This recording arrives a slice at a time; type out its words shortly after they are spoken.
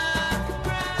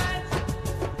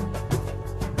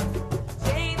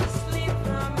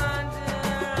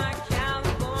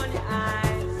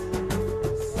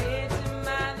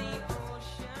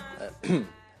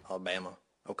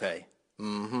Okay.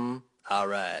 All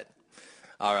right.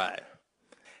 All right.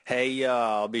 Hey,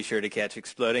 y'all, be sure to catch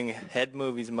Exploding Head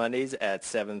Movies Mondays at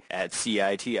 7 at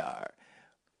CITR.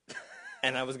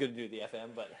 And I was going to do the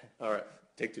FM, but... All right.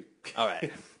 Take two. All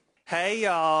right. Hey,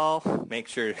 y'all. Make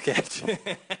sure to catch...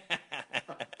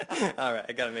 All right.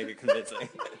 I got to make it convincing.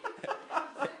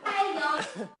 Hey, y'all.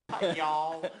 Hi,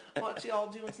 y'all. What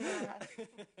y'all doing tonight?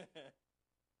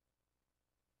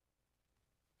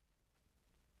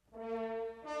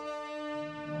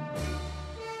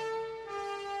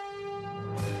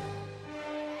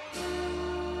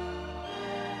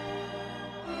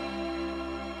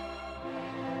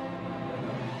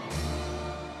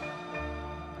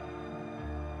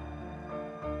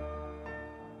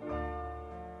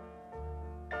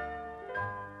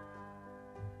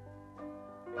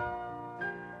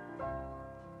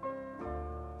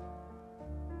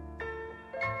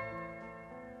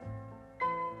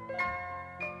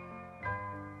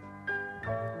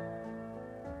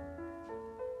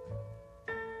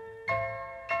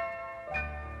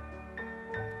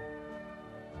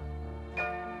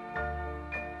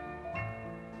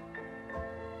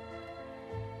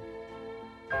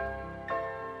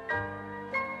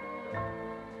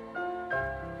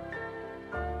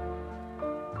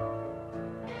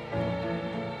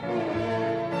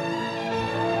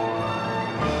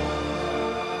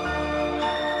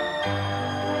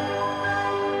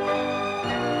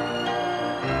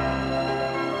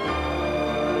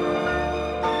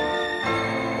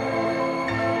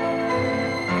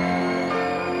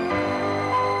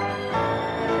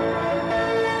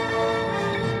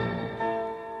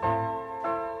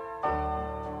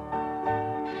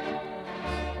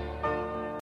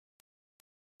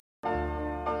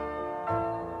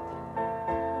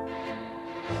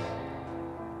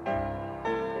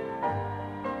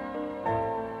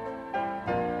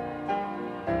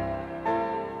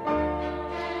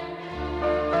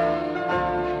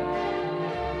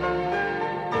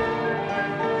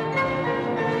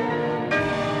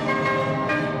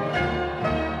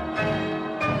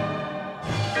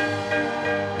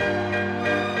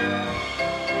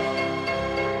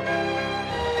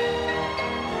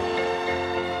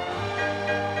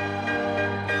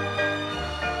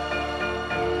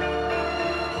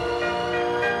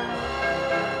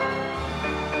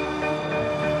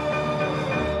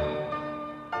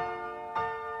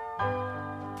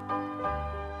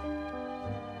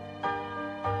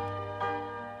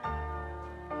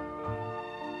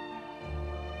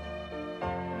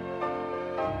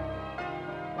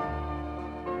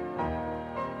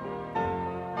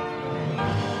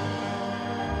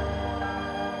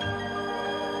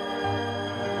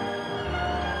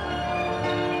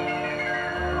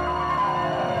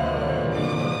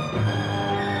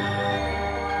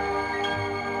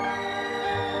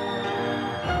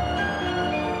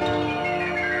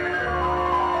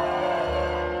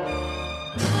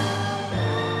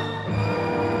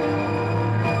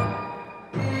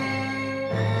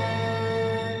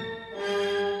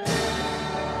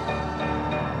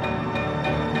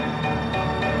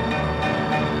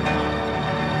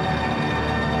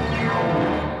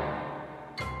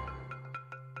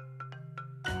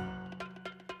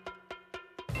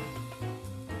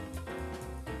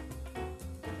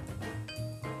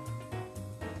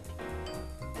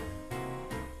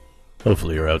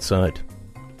 Hopefully you're outside.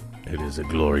 It is a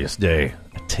glorious day,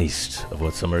 a taste of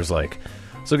what summer's like.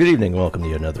 So good evening, welcome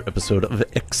to another episode of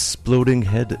Exploding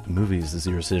Head Movies. This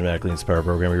is your cinematically inspired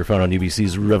program. You're found on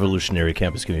UBC's revolutionary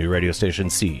campus community radio station,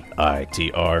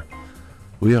 CITR.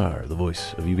 We are the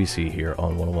voice of UBC here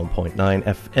on 101.9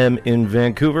 FM in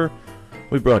Vancouver.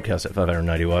 We broadcast at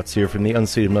 590 watts here from the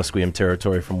unceded Musqueam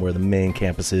territory, from where the main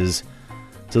campus is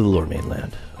to the lower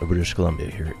mainland of British Columbia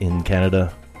here in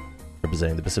Canada,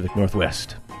 representing the Pacific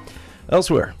Northwest.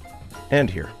 Elsewhere, and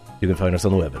here, you can find us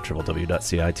on the web at www.citr.ca.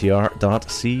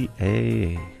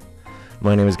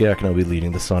 My name is Gak, and I'll be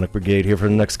leading the Sonic Brigade here for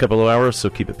the next couple of hours, so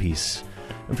keep at peace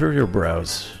and for your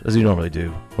brows, as you normally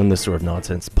do, when this sort of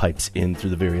nonsense pipes in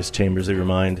through the various chambers of your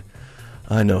mind.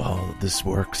 I know how this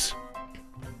works.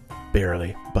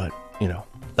 Barely, but, you know,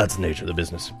 that's the nature of the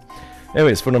business.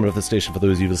 Anyways, phone number of the station for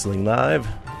those of you listening live,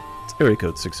 it's area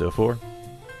code 604.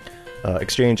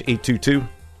 Exchange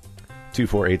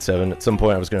 822-2487. At some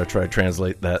point I was going to try to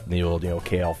translate that in the old,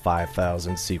 KL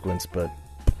 5000 sequence, but,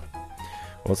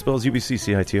 well, it spells UBC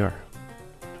CITR.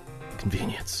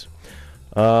 Convenience.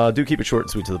 Do keep it short and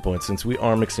sweet to the point, since we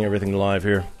are mixing everything live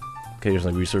here.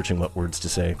 Occasionally researching what words to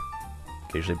say.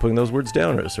 Occasionally putting those words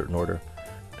down in a certain order.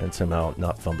 And somehow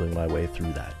not fumbling my way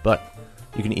through that. But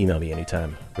you can email me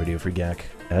anytime.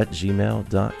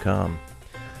 RadioFreeGak@gmail.com.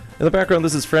 In the background,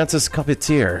 this is Francis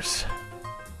Copetiers,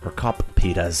 or Cop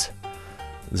Pitas.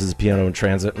 This is Piano in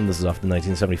Transit, and this is off the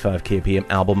 1975 KPM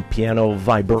album Piano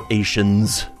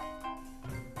Vibrations.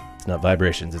 It's not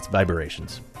vibrations, it's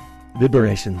vibrations.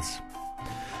 Vibrations.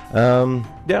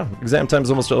 Exam time's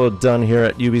almost all done here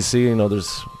at UBC. You know,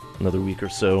 there's another week or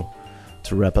so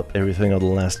to wrap up everything, all the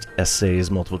last essays,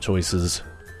 multiple choices,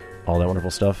 all that wonderful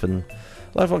stuff. And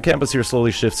life on campus here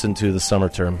slowly shifts into the summer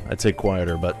term. I'd say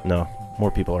quieter, but no, more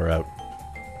people are out.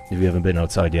 If you haven't been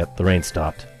outside yet, the rain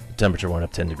stopped. The temperature went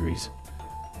up 10 degrees.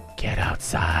 Get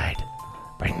outside.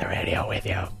 Bring the radio with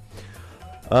you.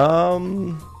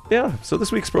 So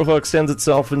this week's profile extends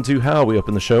itself into how we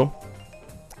open the show.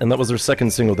 And that was their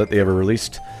second single that they ever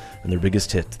released, and their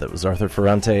biggest hit. That was Arthur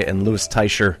Ferrante and Louis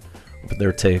Teicher with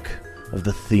their take of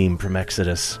the theme from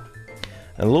Exodus.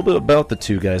 And a little bit about the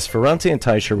two guys. Ferrante and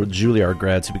Teicher were Juilliard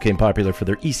grads who became popular for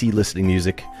their easy listening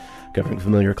music, covering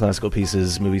familiar classical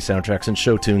pieces, movie soundtracks, and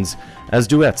show tunes as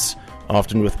duets,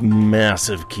 often with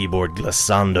massive keyboard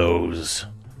glissandos.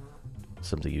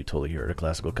 Something you totally hear at a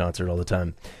classical concert all the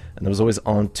time. And there was always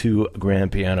on two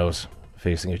grand pianos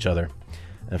facing each other.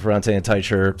 And Ferrante and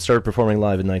Teicher started performing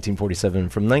live in 1947.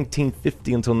 From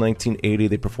 1950 until 1980,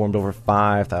 they performed over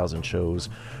 5,000 shows,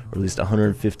 released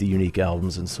 150 unique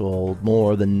albums, and sold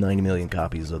more than 90 million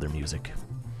copies of their music.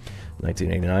 In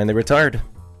 1989, they retired.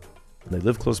 And they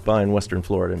lived close by in western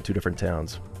Florida in two different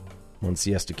towns. One's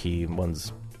Siesta Key, and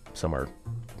one's somewhere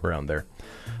around there.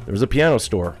 There was a piano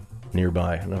store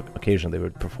nearby, and on occasion they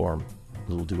would perform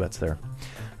little duets there.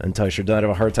 And Teicher died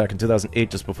of a heart attack in 2008,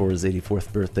 just before his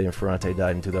 84th birthday, and Ferrante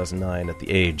died in 2009 at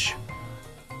the age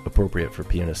appropriate for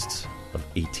pianists of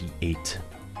 88.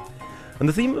 And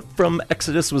the theme from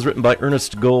Exodus was written by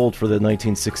Ernest Gold for the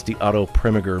 1960 Otto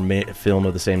Preminger film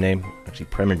of the same name, actually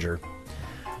Preminger.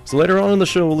 So later on in the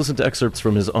show, we'll listen to excerpts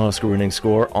from his Oscar-winning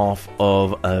score off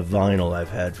of a vinyl I've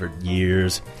had for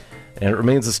years, and it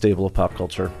remains a staple of pop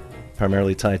culture,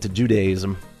 primarily tied to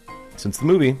Judaism, since the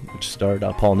movie, which starred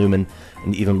Paul Newman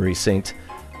and Eva Marie Saint,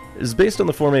 is based on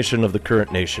the formation of the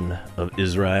current nation of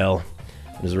Israel,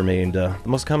 and has remained the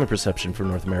most common perception for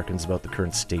North Americans about the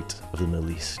current state of the Middle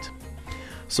East.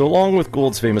 So along with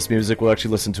Gold's famous music, we'll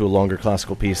actually listen to a longer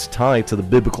classical piece tied to the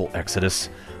biblical Exodus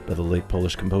by the late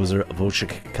Polish composer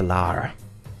Wojciech Kilar.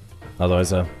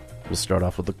 Otherwise, we'll start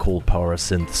off with the cold power of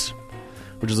synths,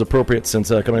 which is appropriate since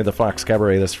coming to the Fox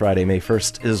Cabaret this Friday, May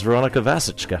 1st, is Veronika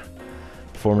Vasicka,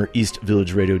 former East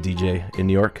Village radio DJ in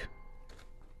New York.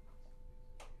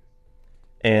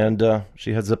 And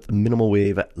she heads up the Minimal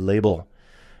Wave label.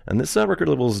 And this record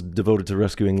label is devoted to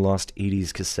rescuing lost 80s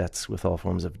cassettes with all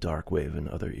forms of dark wave and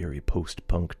other eerie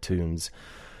post-punk tunes.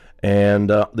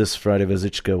 And this Friday,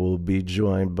 Vasicka will be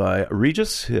joined by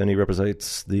Regis, and he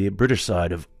represents the British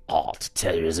side of alt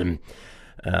terrorism.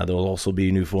 There will also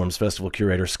be New Forms Festival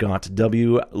curator Scott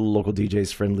W., local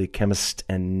DJs Friendly Chemist,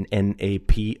 and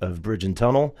NAP of Bridge and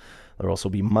Tunnel. There will also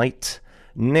be Might,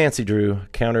 Nancy Drew,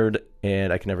 Countered,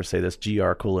 and I can never say this,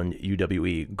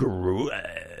 GR:UWE.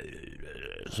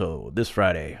 So this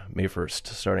Friday, May 1st,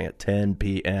 starting at 10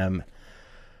 p.m.,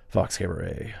 Fox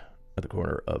Cabaret at the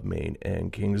corner of Main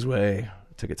and Kingsway.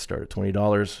 Tickets start at $20.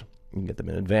 You can get them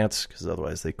in advance, because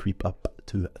otherwise they creep up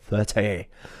to $30.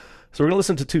 So we're going to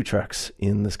listen to two tracks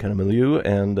in this kind of milieu,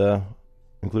 and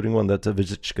including one that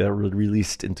Vasicka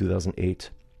released in 2008.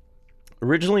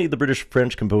 Originally, the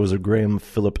British-French composer Graham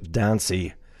Philip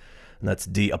Dancy, and that's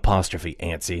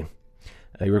D''Ancy.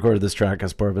 He recorded this track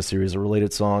as part of a series of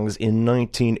related songs in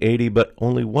 1980, but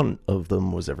only one of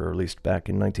them was ever released back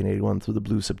in 1981 through the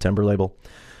Blue September label.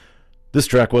 This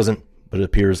track wasn't, but it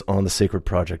appears on the Sacred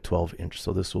Project 12-inch,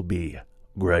 so this will be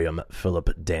Graham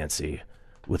Philip Dancy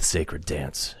with Sacred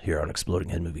Dance here on Exploding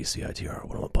Head Movies, CITR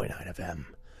 101.9 FM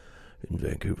in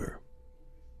Vancouver.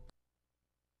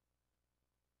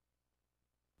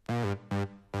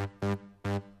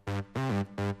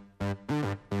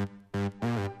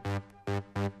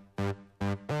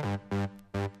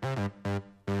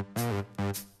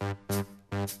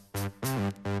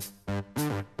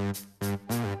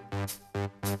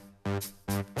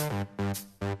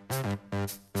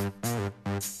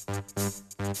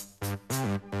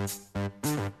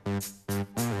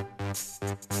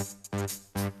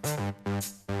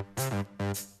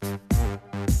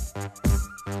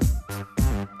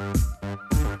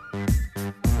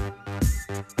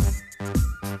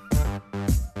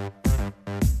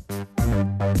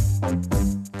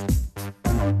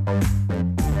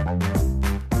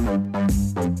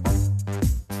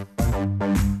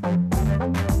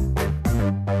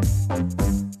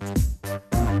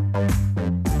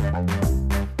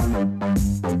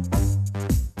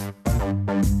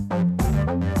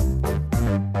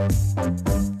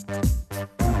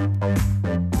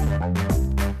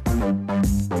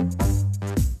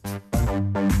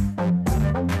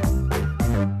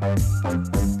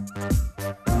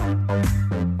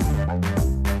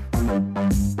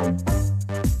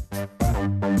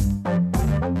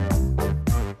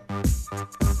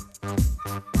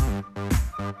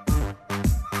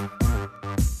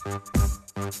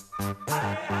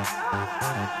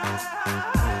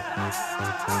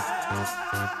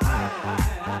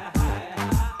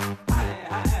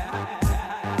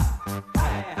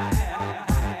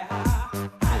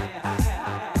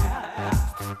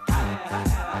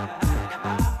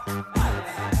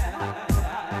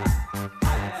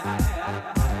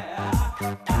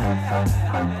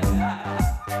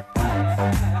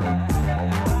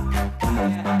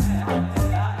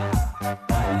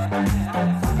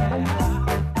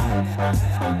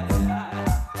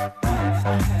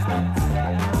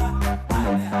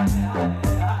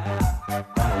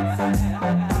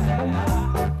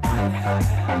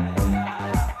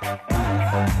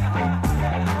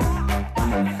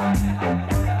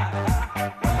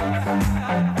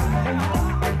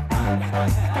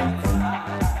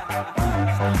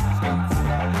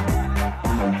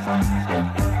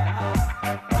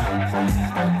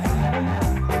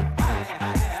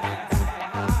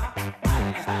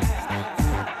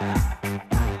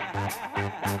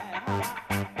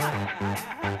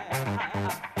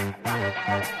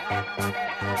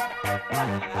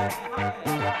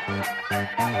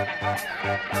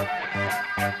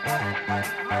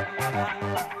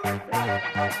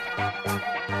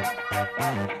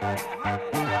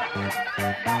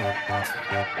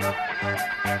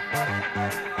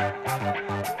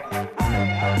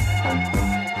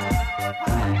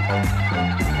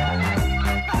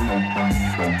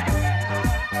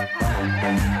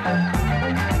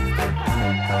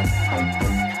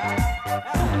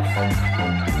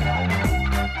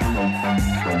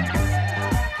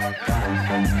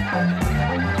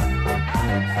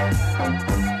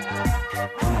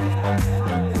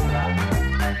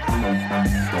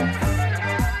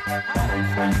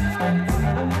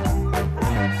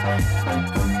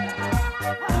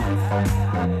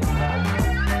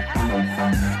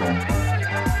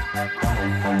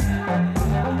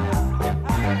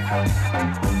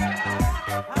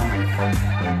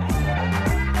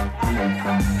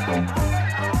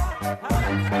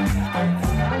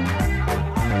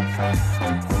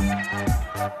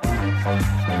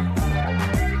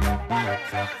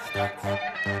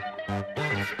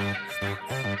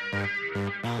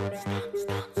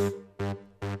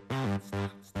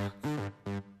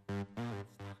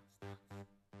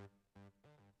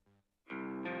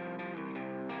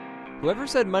 Whoever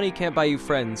said money can't buy you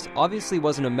friends obviously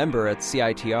wasn't a member at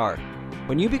CITR.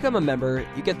 When you become a member,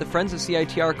 you get the Friends of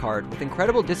CITR card with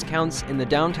incredible discounts in the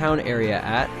downtown area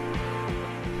at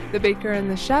The Baker and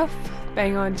the Chef,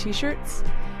 Bang On T-shirts,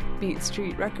 Beat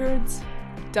Street Records,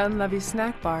 Dunleavy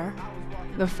Snack Bar,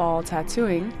 The Fall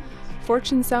Tattooing,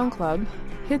 Fortune Sound Club,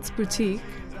 Hits Boutique,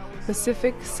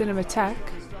 Pacific Cinematheque,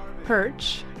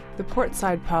 Perch, The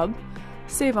Portside Pub,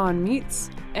 Save On Meats,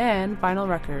 and Vinyl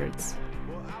Records.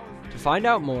 To find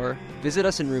out more, visit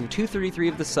us in room 233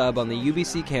 of the Sub on the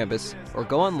UBC campus or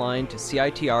go online to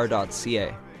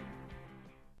citr.ca.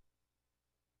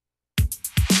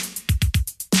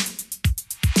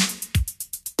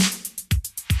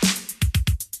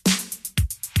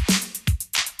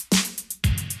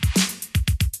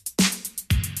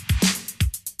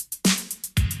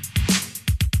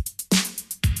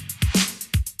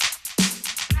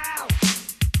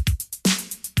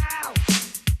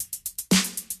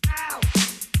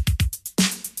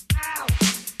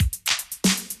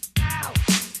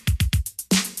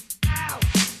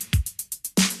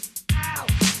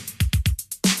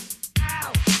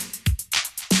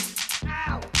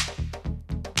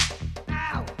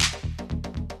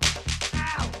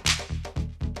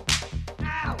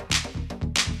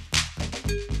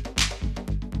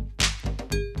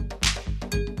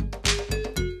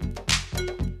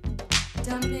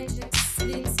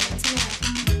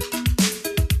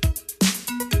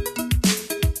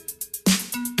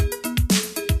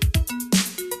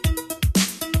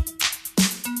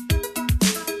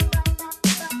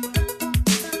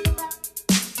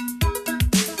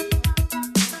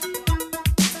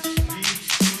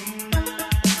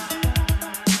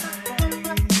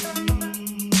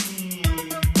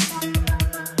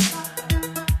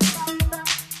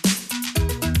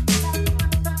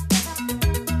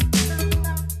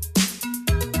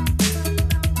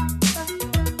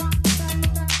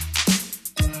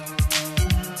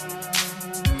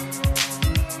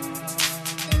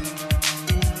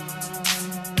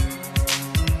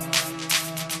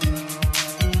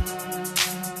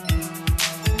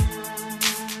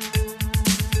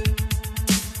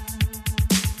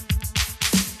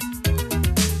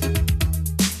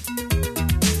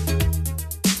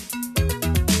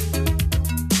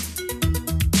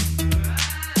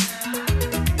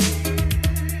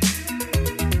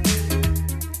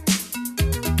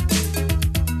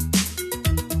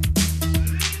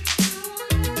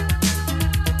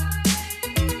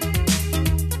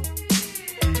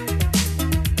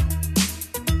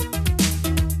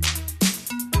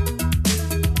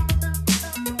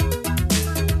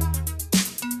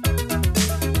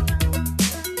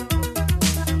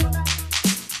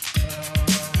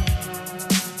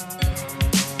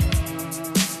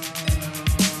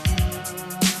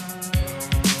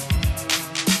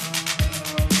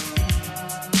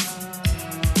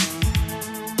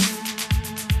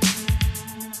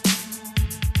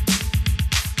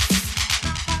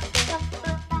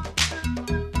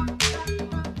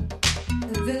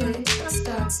 village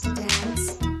starts to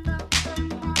dance.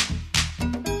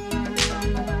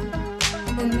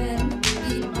 The men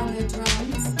beat on their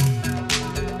drums.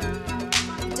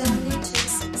 Dominatrix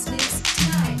sleeps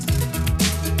tonight.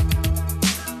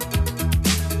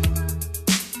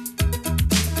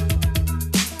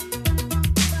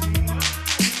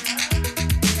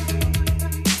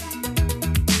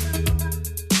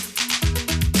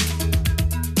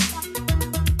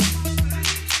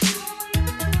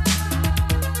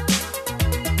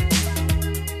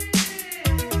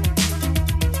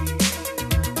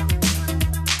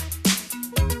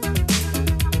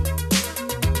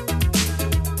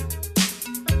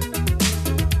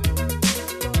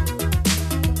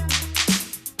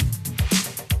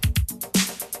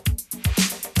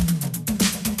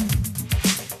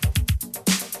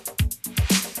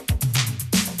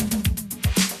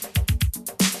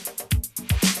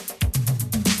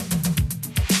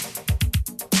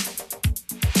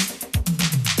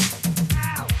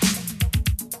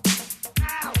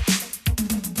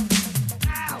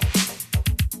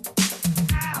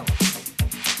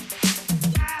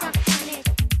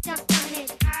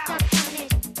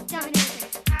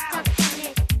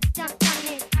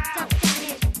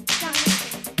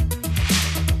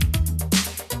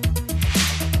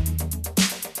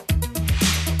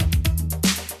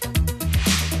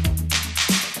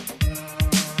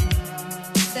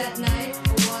 That night,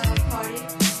 a wild party.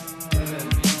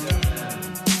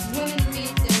 Women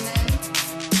beat their men.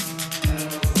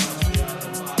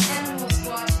 Animals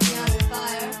watch beyond the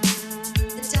fire.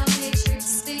 The dominatrix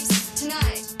sleeps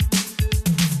tonight.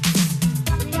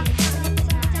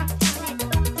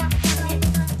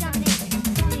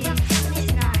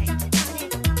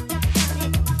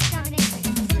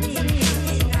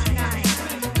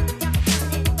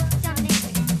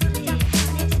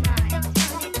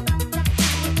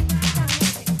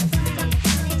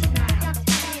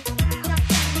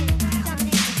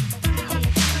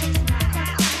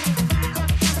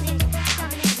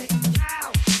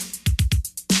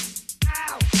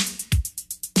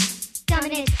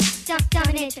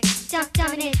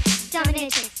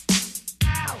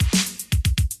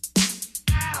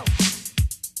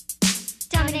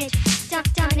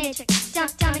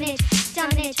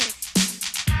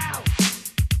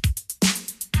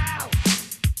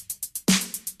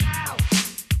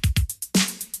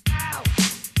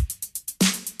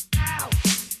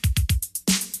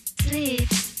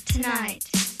 Sleeps tonight.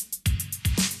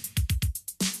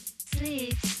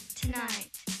 Sleeps tonight.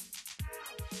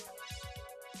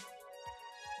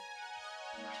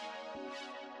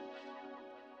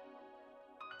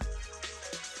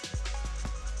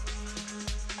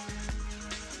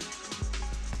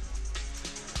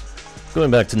 Going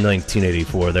back to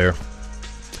 1984 there,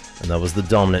 and that was the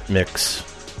dominant mix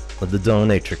of the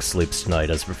Dominatrix Sleeps Tonight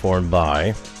as performed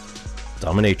by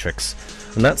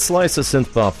Dominatrix. And that slice of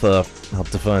synthpop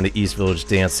helped define the East Village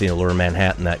dance scene of Lower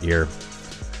Manhattan that year.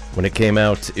 When it came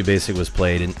out, it basically was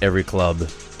played in every club,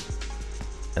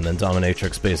 and then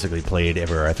Dominatrix basically played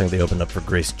everywhere. I think they opened up for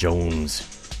Grace Jones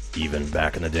even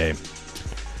back in the day.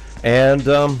 And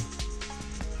the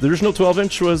original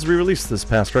 12-inch was re-released this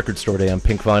past Record Store Day on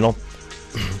pink vinyl.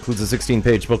 Includes a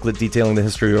 16-page booklet detailing the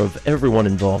history of everyone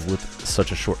involved with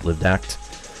such a short-lived act.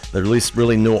 They released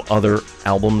really no other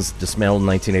albums, dismantled in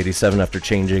 1987 after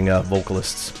changing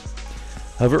vocalists.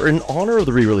 However, in honor of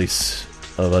the re-release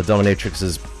of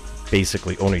Dominatrix's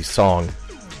basically only song,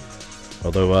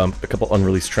 although a couple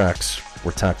unreleased tracks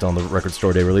were tacked on the Record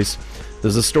Store Day release,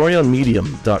 there's a story on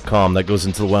Medium.com that goes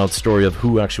into the wild story of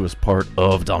who actually was part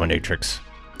of Dominatrix.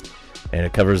 And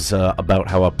it covers about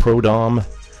how a pro-dom,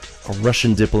 a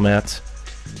Russian diplomat,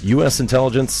 U.S.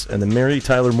 intelligence, and the Mary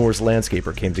Tyler Moore's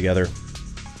landscaper came together.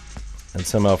 And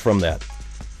somehow from that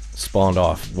spawned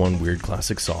off one weird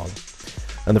classic song.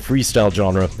 And the freestyle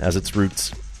genre has its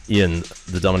roots in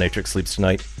The Dominatrix Sleeps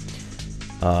Tonight.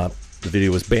 The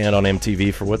video was banned on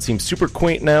MTV for what seems super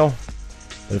quaint now,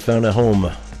 but it found a home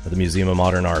at the Museum of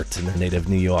Modern Art in their native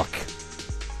New York.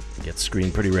 It gets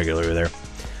screened pretty regularly there.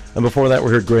 And before that, we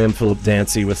heard Graham Philip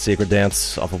Dancy with Sacred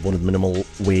Dance off of one of the Minimal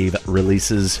Wave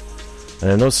releases.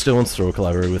 And I know Stone's Throw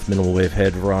collaborated with Minimal Wave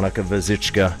head Veronica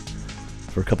Vazichka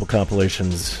for a couple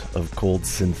compilations of cold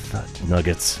synth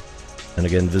nuggets. And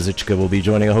again, Vazichka will be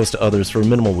joining a host of others for a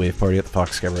Minimal Wave party at the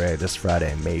Fox Cabaret this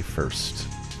Friday, May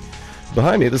 1st.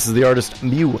 Behind me, this is the artist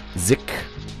Music.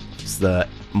 It's the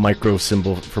micro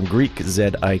symbol from Greek,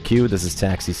 Z-I-Q. This is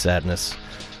Taxi Sadness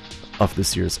off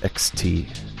this year's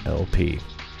XTLP.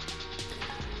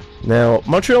 Now,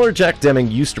 Montrealer Jack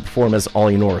Deming used to perform as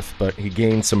Ollie North, but he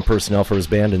gained some personnel for his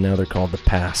band, and now they're called The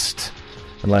Past.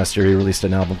 And last year he released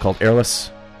an album called Airless,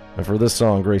 And for this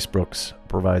song, Grace Brooks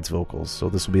provides vocals, so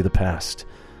this will be The Past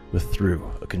with Through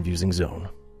a Confusing Zone.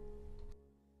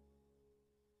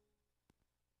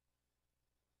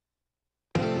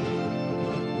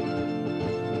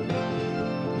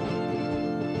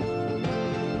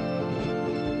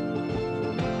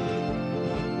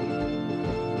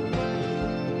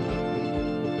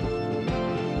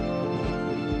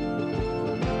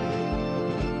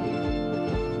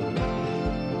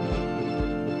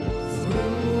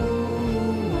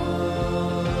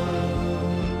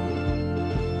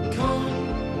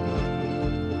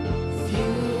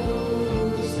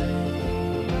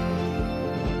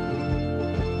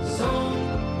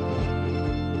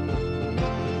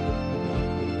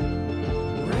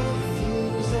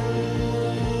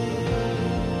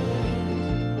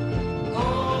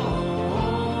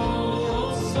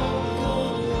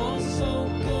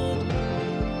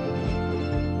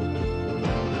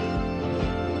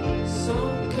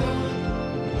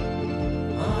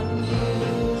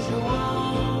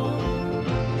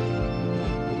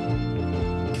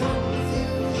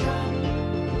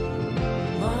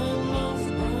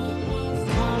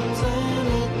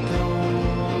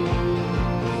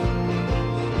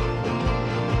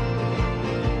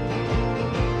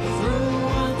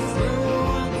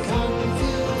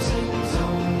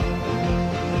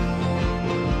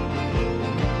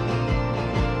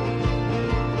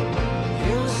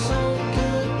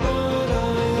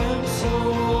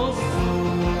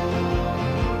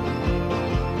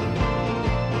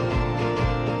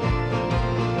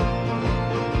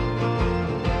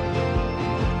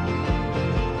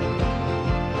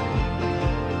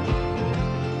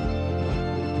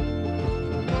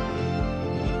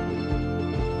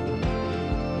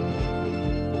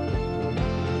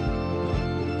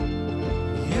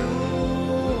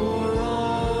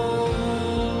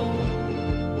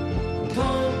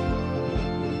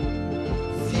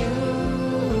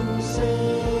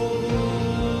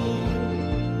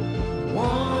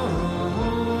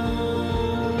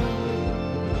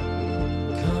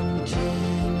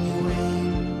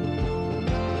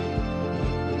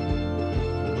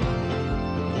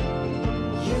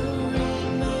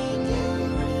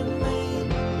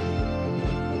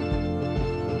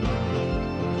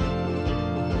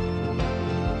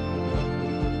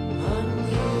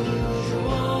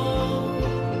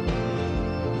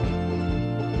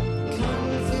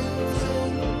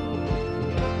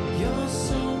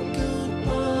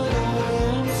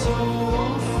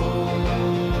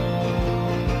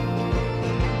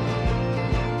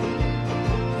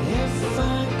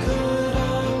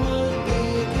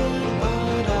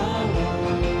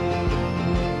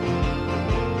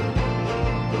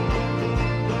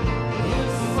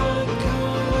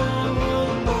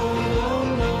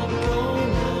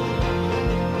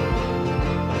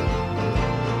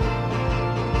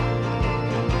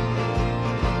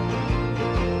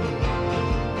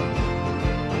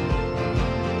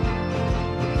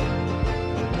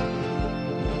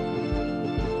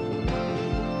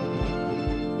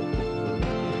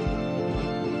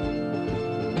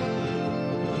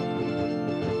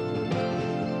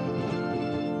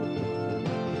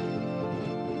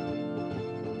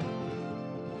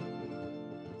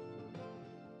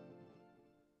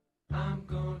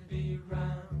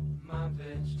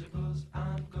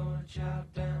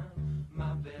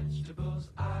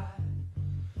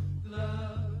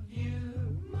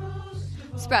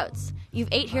 Sprouts, you've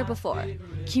ate here before.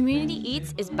 Community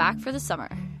Eats is back for the summer.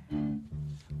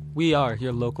 We are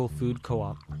your local food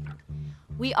co-op.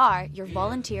 We are your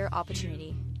volunteer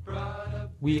opportunity.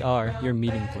 We are your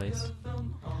meeting place.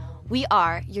 We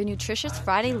are your nutritious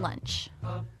Friday lunch.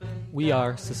 We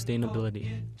are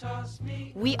sustainability.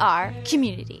 We are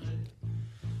community.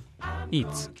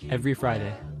 Eats every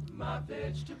Friday.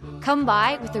 Come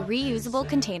by with a reusable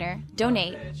container,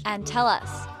 donate, and tell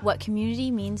us what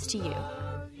community means to you.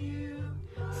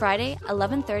 Friday,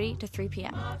 11:30 to 3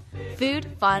 p.m. Food,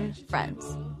 fun,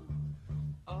 friends.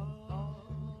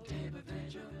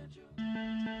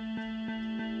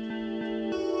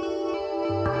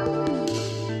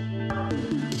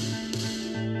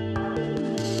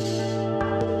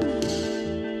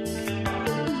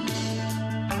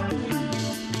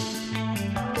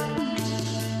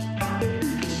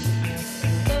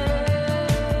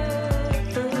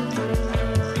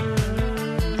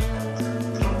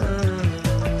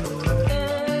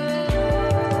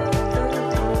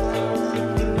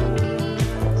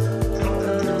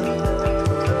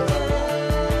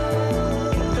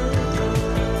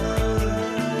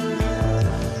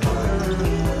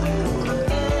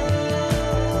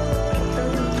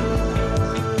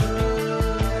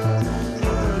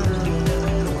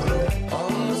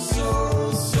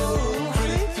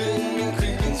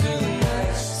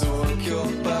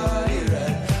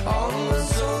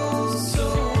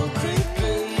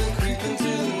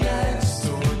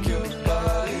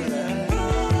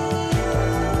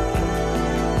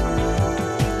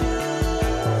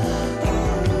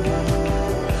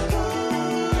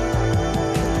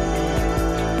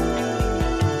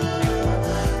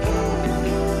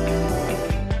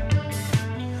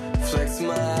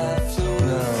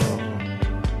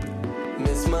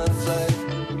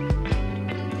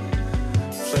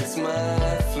 my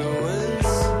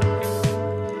affluence,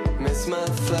 miss my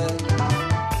flight.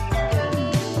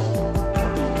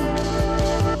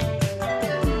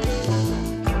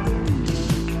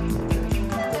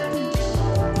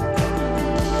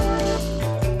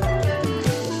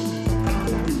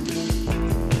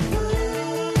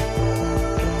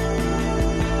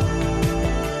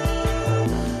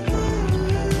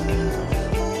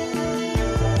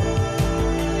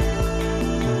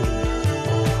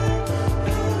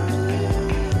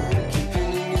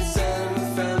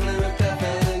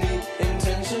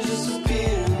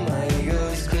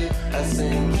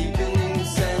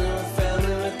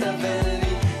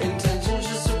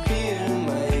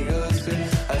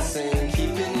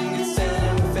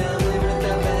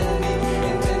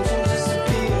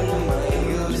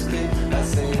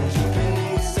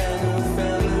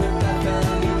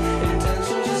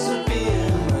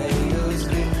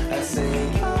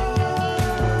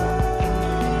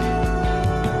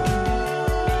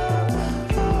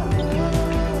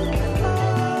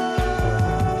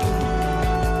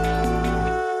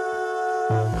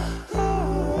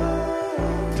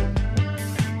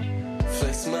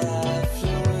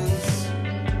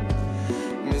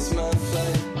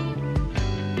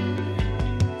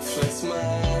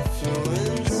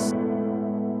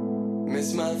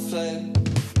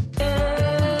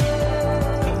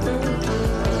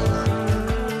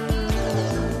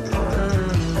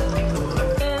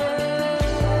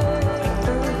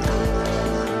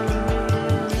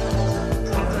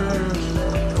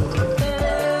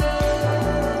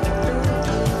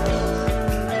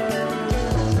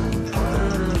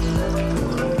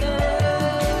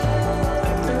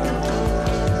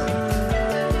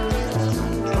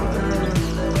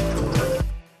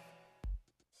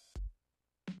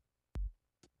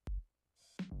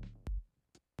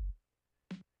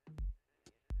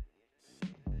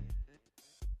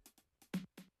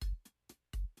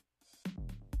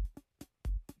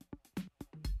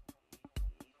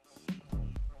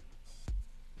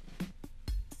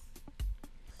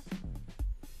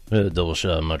 A double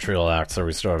shot of Montreal acts. So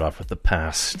we started off with The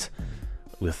Past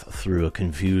with Through a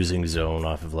Confusing Zone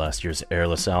off of last year's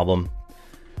Airless album.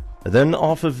 And then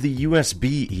off of the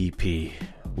USB EP,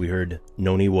 we heard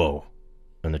Noni Wo,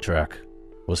 and the track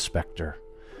was Spectre.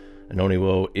 And Noni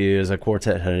Wo is a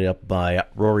quartet headed up by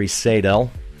Rory Sadell,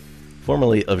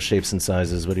 formerly of Shapes and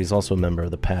Sizes, but he's also a member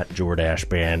of the Pat Jordache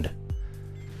Band.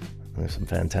 There's some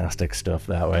fantastic stuff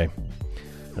that way.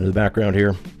 In the background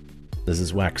here, this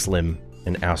is Wax Slim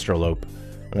and Astrolope.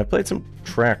 And I played some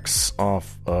tracks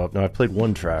off of... No, I played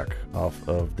one track off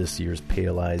of this year's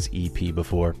Pale Eyes EP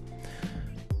before.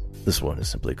 This one is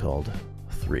simply called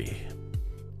 3.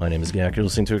 My name is Gak. You're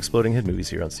listening to Exploding Head Movies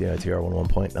here on CITR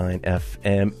 101.9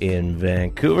 FM in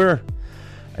Vancouver.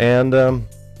 And I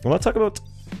want to talk about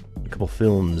a couple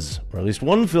films, or at least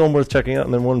one film worth checking out,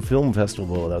 and then one film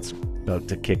festival that's about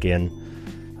to kick in.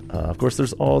 Of course,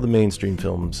 there's all the mainstream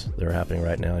films that are happening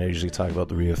right now. I usually talk about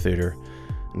the Rio Theater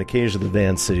and occasionally the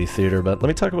Van City Theater, but let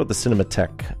me talk about the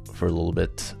Cinematheque for a little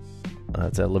bit.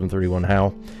 It's at 1131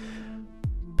 Howe.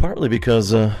 Partly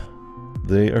because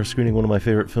they are screening one of my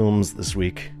favorite films this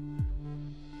week,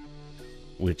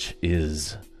 which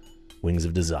is Wings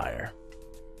of Desire.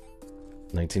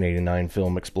 1989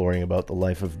 film exploring about the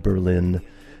life of Berlin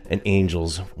and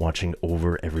angels watching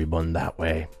over everyone that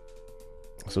way.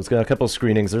 So it's got a couple of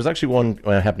screenings. There's actually one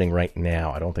happening right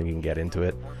now. I don't think you can get into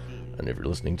it. And if you're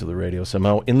listening to the radio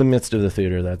somehow in the midst of the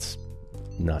theater, that's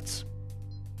nuts.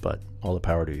 But all the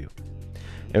power to you.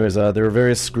 Anyways, there were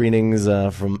various screenings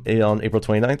on April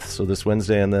 29th, so this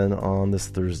Wednesday, and then on this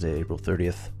Thursday, April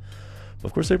 30th.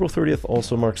 Of course, April 30th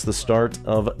also marks the start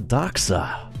of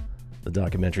DOXA, the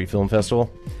Documentary Film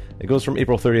Festival. It goes from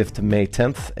April 30th to May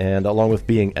 10th, and along with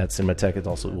being at Cinematheque, it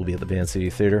also will be at the Van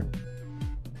City Theater.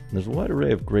 And there's a wide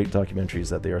array of great documentaries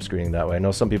that they are screening that way. I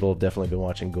know some people have definitely been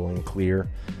watching Going Clear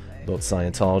about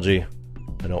Scientology.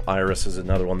 I know Iris is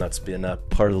another one that's been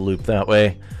part of the loop that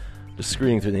way. Just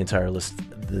screening through the entire list.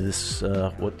 This,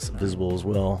 what's visible as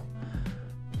well.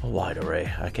 A wide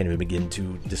array. I can't even begin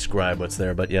to describe what's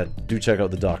there. But yeah, do check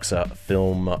out the DOXA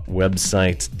film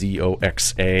website,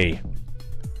 DOXA.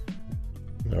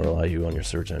 I'll rely you on your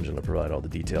search engine to provide all the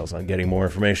details on getting more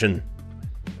information.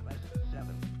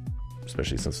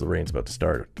 Especially since the rain's about to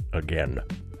start again.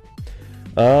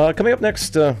 Coming up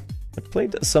next, I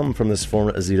played some from this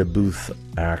former Azita Booth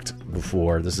act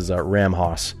before. This is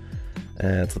Ramhoss,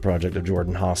 and it's the project of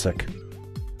Jordan Hossack.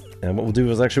 And what we'll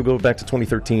do is actually go back to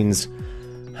 2013's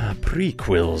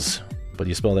Prequels. But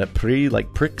you spell that pre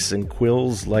like pricks and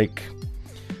quills like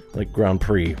Grand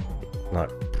Prix.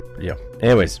 Not, yeah.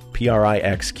 Anyways,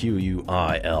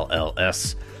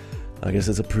 Prixquills. I guess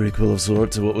it's a prequel of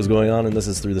sorts to what was going on, and this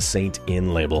is through the Saint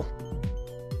In label.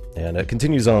 And it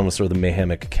continues on with sort of the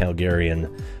mayhemic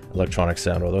Calgarian electronic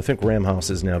sound, although I think Ramhouse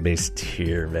is now based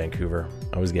here in Vancouver.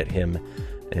 I always get him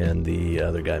and the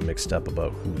other guy mixed up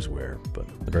about who's where, but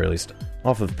at the very least,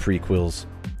 off of prequels,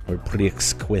 or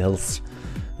prequels,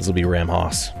 this will be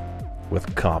Ramhouse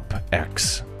with Cop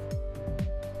X.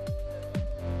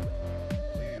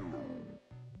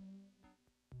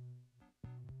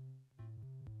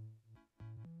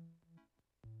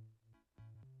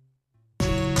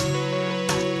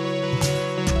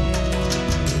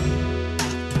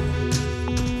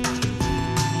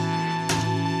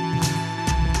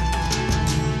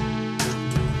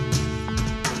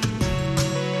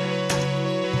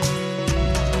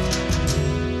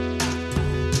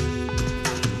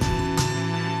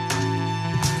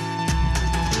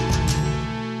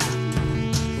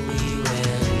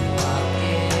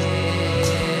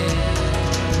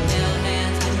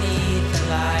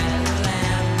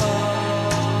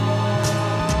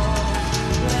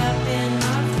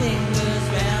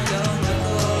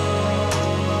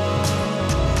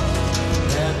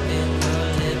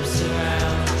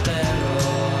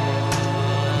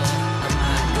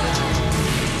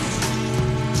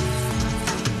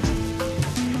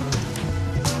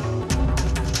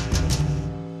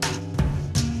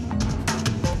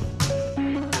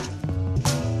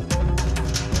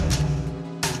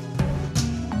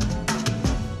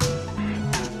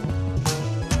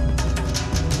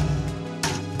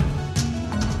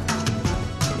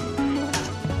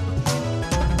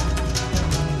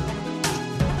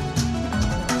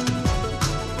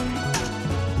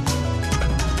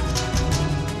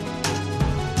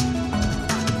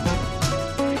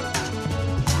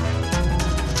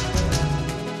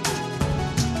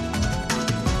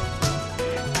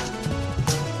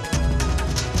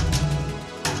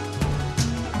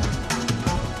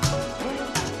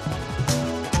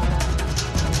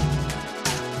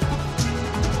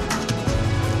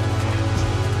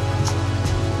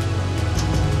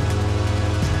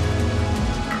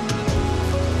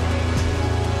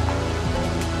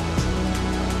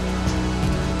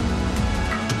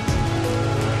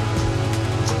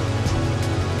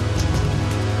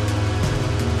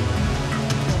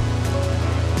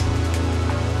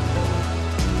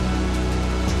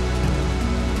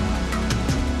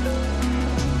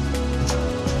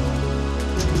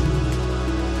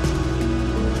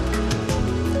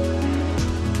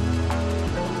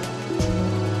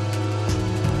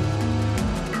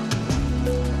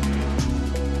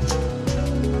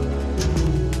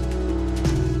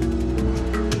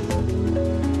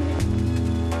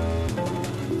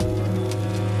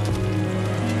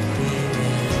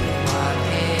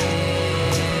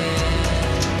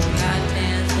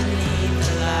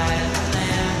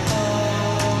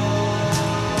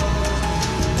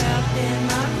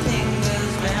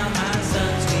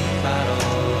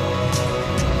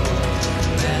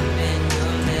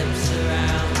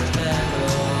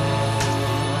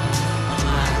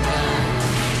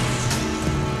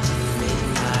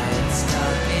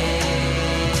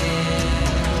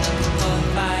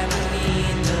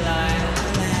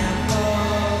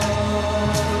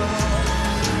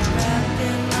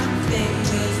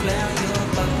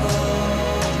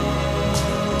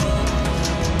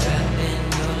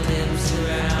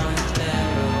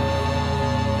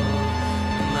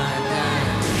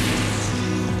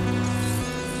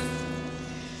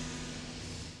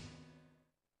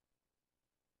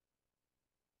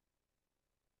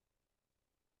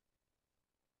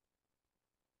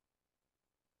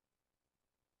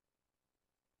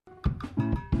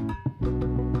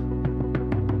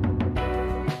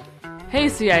 Hey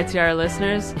CITR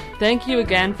listeners, thank you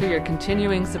again for your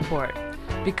continuing support.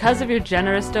 Because of your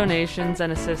generous donations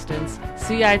and assistance,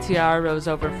 CITR rose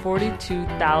over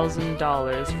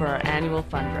 $42,000 for our annual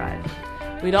fund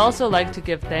drive. We'd also like to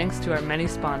give thanks to our many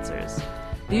sponsors.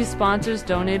 These sponsors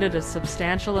donated a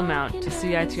substantial amount to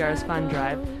CITR's fund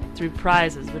drive through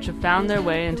prizes which have found their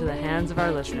way into the hands of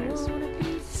our listeners.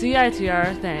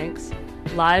 CITR thanks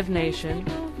Live Nation,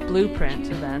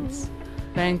 Blueprint Events,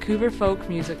 Vancouver Folk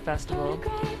Music Festival,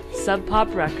 Sub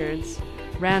Pop Records,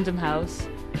 Random House,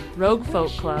 Rogue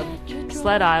Folk Club,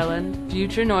 Sled Island,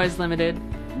 Future Noise Limited,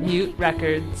 Mute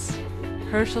Records,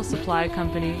 Herschel Supply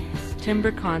Company,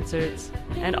 Timber Concerts,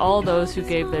 and all those who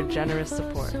gave their generous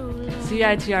support.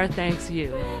 CITR thanks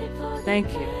you.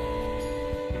 Thank you.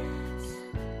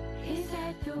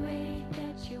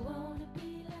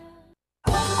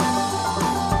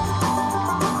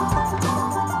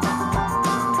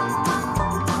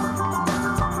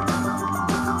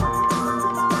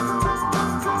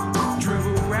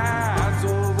 Rides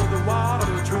over the water.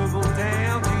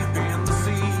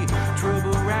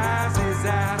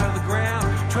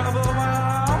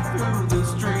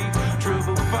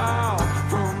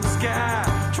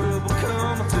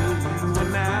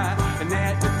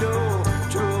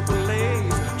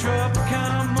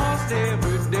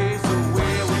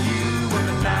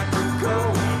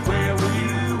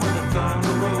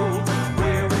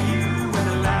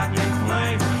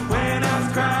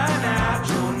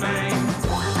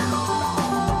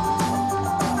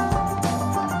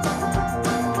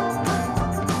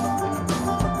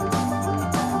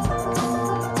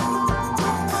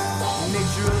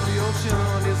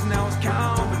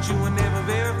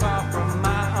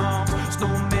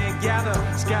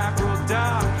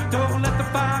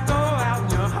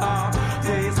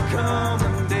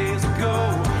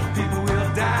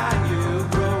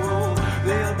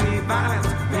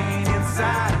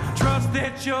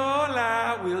 let your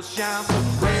light will shine.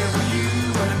 Where were you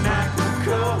when the night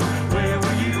grew cold? Where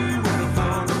were you when the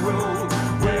thunder rolled?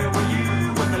 Where were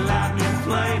you when the lightning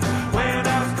flamed? When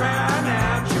I was crying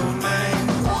out your name.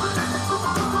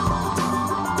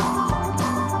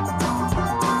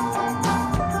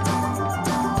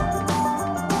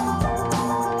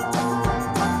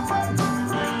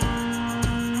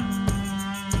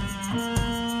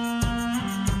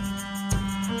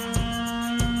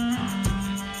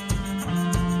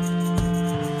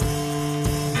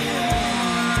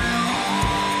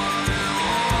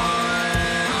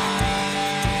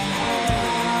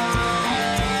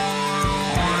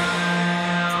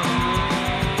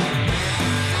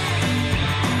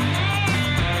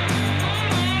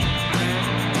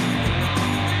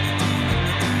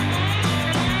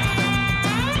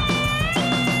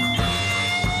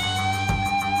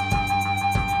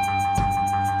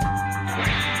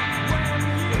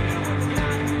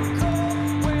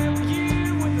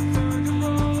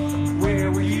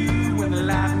 Where were you when the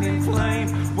lightning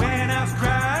flamed? When I was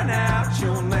crying out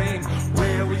your name.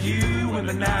 Where were you when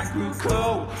the night grew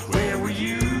cold? Where were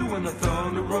you when the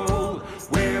thunder rolled?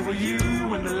 Where were you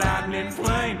when the lightning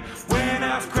flamed? When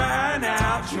I was crying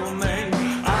out your name.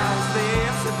 I was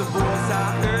there, said the voice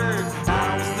I heard.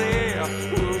 I was there,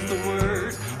 was the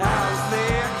word. I was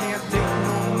there, can't think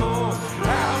no more.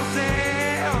 I was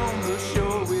there on the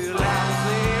shore. Well, I was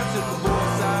there, said the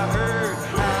voice I heard.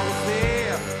 I was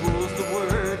there, was the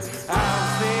word. I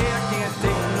was there, can't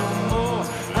think no more.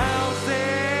 I was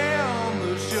there on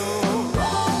the shore.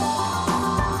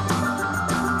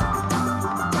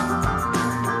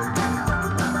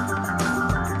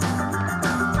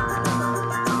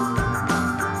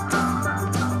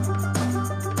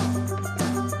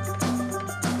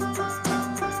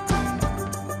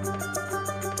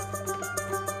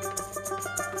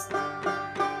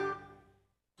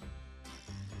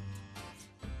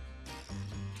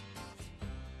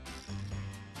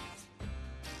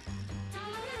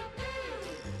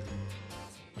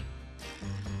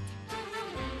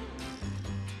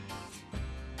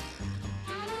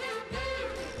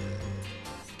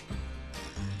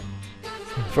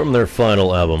 From their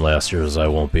final album last year's I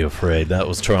Won't Be Afraid, that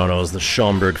was Toronto's The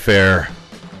Schomburg Fair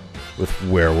with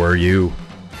Where Were You?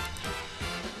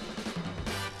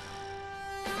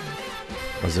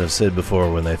 As I've said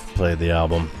before when they've played the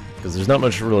album, because there's not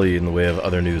much really in the way of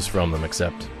other news from them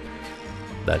except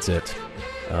that's it.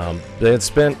 They had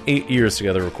spent 8 years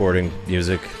together recording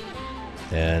music,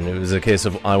 and it was a case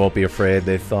of I Won't Be Afraid.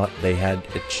 They thought they had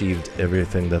achieved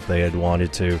everything that they had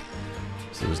wanted to,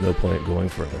 so there was no point going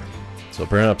further. So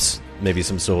perhaps maybe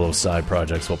some solo side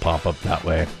projects will pop up that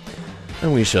way,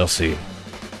 and we shall see.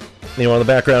 Meanwhile, in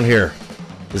the background here,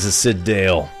 this is Sid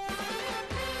Dale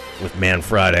with Man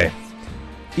Friday.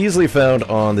 Easily found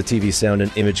on the TV Sound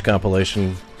and Image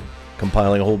compilation,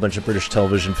 compiling a whole bunch of British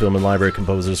television, film, and library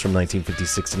composers from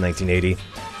 1956 to 1980.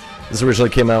 This originally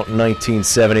came out in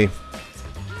 1970,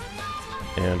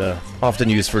 and often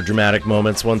used for dramatic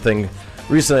moments. One thing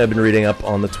recently I've been reading up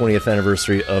on the 20th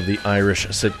anniversary of the Irish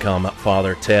sitcom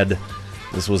Father Ted.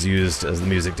 This was used as the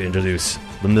music to introduce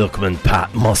the milkman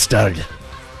Pat Mustard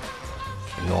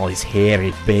and all these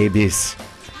hairy babies.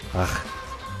 Ugh.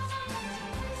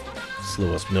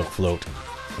 Slowest milk float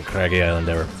on Craggy Island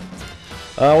ever.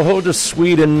 We'll go to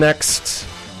Sweden next,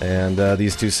 and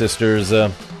these two sisters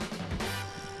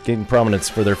gained prominence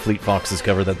for their Fleet Foxes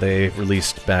cover that they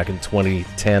released back in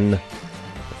 2010.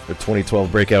 Their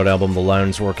 2012 breakout album, The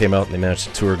Lounge War, came out, and they managed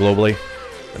to tour globally.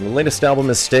 And the latest album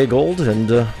is Stay Gold, and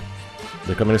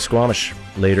they're coming to Squamish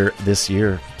later this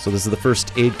year. So this is the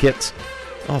first aid kit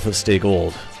off of Stay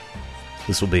Gold.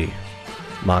 This will be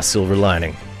My Silver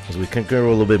Lining, as we can go a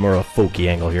little bit more of a folky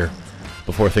angle here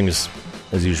before things,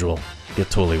 as usual, get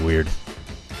totally weird.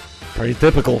 Pretty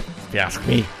typical, if you ask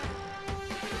me.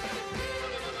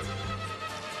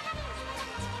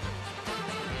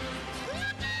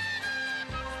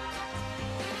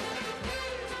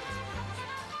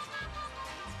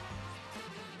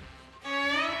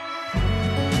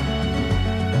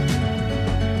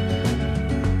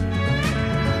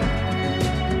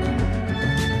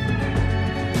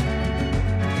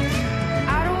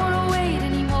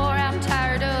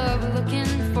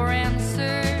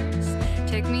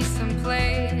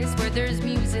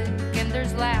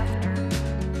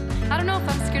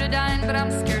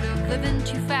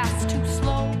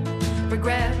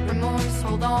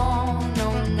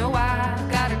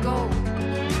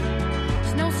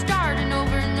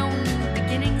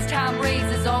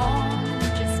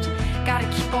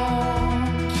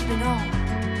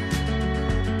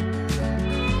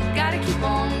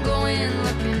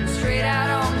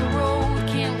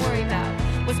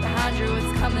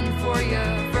 you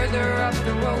further up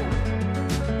the road.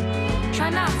 Try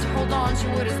not to hold on to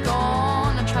what is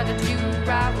gone. I try to do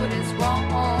right what is wrong.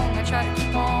 I try to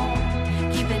keep on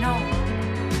keeping on.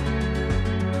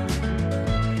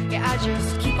 Yeah, I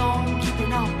just keep on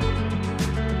keeping on.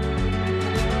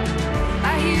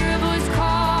 I hear a voice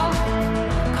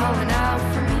calling out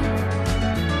for me.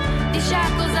 These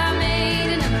shackles I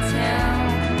made in an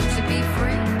attempt to be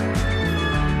free.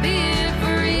 Be it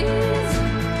for ease,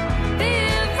 be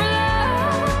it for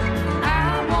love.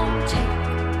 I won't take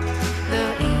the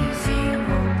easy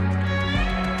road.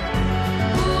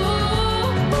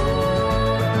 Ooh, ooh,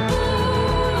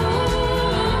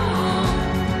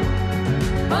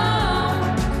 ooh, oh.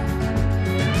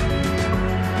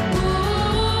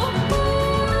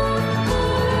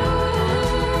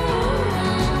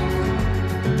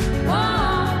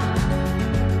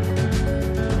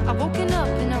 I've woken up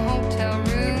in a hotel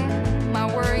room. My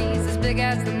worries as big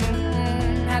as the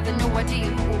moon. Having no idea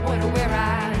what or where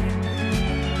I am.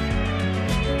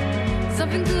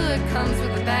 Something good comes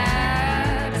with the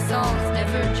bad. A song's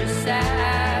never just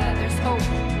sad. There's hope,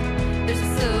 there's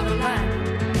a silver line.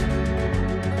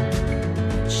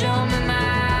 Show me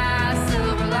my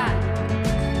silver line.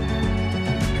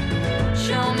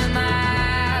 Show me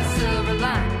my silver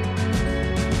line.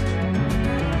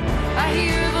 I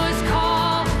hear a voice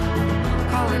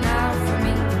calling out for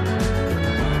me.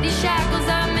 These shackles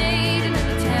I made in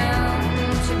an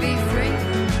attempt to be free.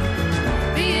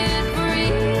 Be it for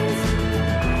ease,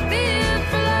 be it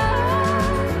for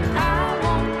love. I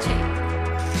won't take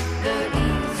the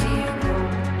easy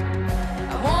road.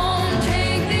 I won't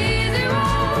take the easy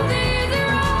road, the easy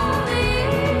road, the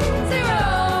easy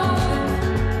road.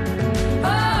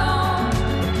 Oh,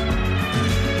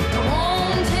 I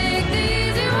won't take the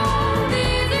easy road, the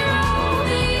easy road,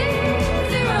 the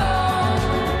easy road.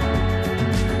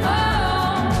 Oh,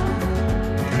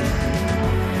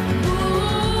 ooh,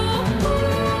 ooh,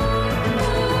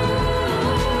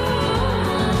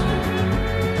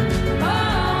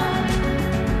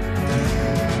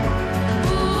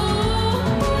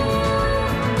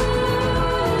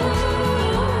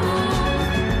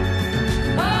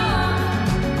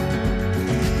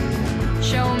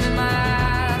 show me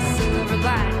my silver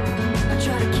line. I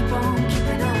try to keep on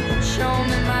keeping on. Show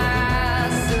me my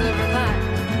silver line.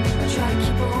 I try to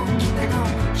keep on keeping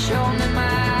on. Show me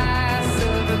my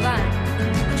silver line.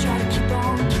 I try to keep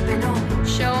on keeping on.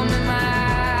 Show me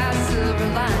my silver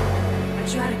line. I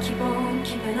try to keep on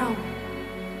keeping on.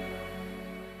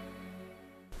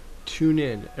 Tune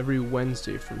in every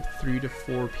Wednesday from 3 to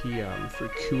 4 p.m. for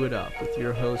Cue It Up with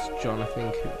your host,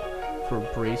 Jonathan Coo, for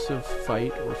abrasive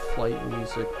fight or flight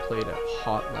music played at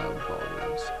hot loud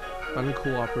volumes.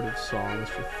 Uncooperative songs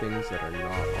for things that are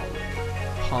not all in.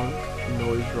 Punk,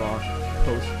 noise rock,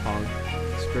 post-punk,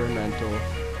 experimental,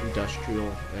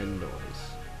 industrial, and noise.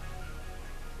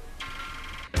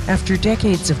 After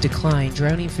decades of decline,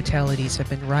 drowning fatalities have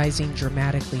been rising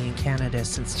dramatically in Canada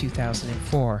since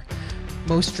 2004.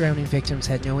 Most drowning victims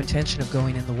had no intention of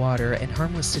going in the water, and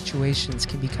harmless situations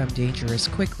can become dangerous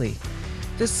quickly.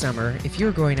 This summer, if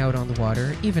you're going out on the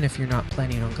water, even if you're not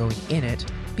planning on going in it,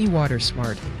 be water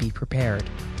smart and be prepared.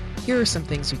 Here are some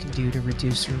things you can do to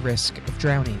reduce your risk of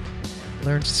drowning.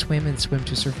 Learn to swim and swim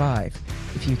to survive.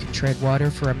 If you can tread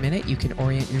water for a minute, you can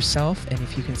orient yourself, and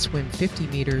if you can swim 50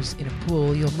 meters in a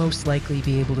pool, you'll most likely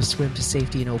be able to swim to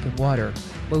safety in open water.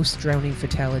 Most drowning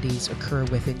fatalities occur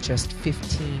within just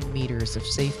 15 meters of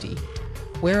safety.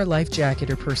 Wear a life jacket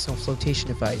or personal flotation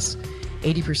device.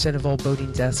 80% of all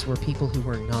boating deaths were people who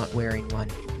were not wearing one.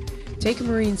 Take a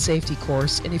marine safety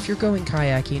course, and if you're going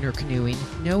kayaking or canoeing,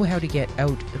 know how to get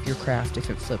out of your craft if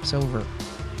it flips over.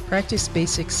 Practice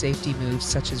basic safety moves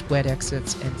such as wet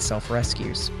exits and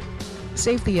self-rescues.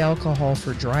 Save the alcohol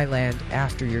for dry land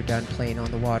after you're done playing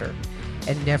on the water,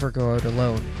 and never go out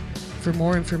alone. For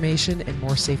more information and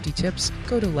more safety tips,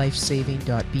 go to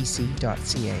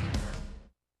lifesaving.bc.ca.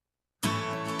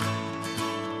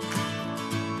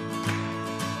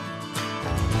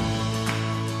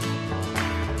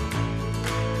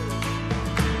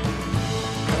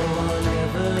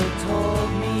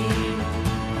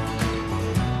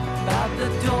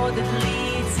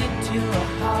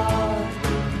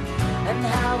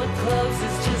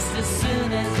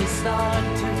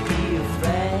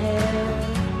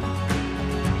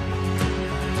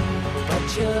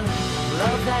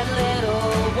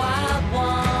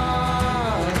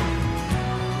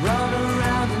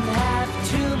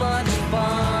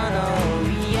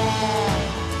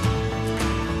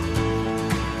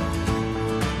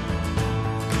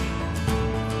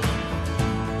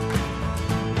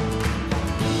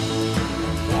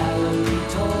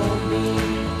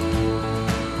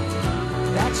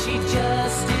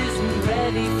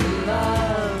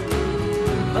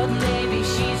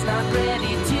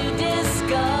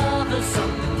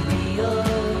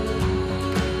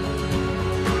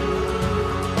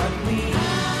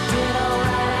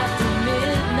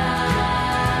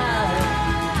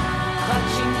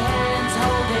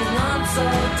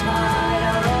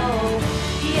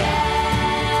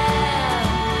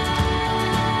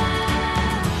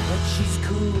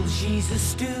 She's a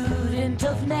student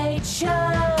of nature,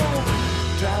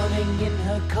 drowning in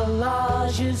her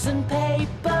collages and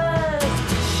papers.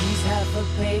 She's half a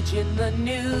page in the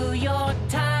New York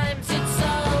Times. It's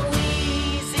so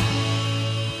easy.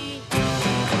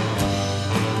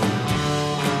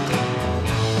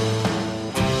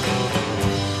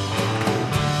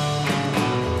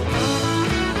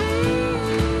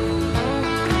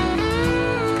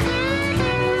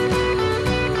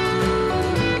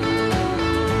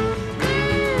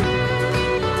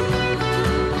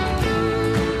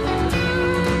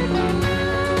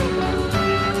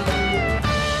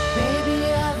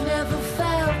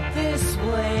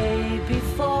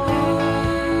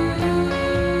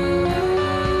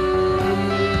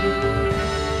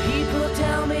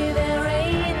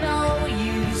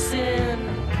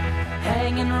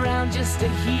 Just to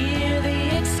hear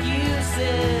the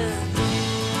excuses.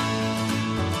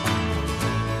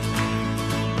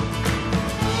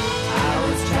 I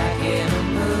was tracking a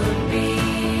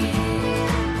moonbeam,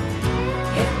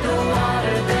 hit the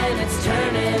water, then it's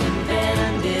turning and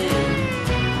bending,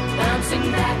 bouncing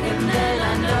back, and then I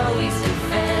know he's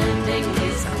defending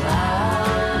his cloud.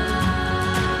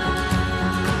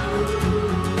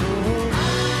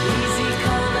 Easy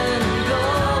coming and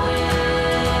going,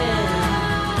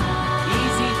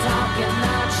 easy talking,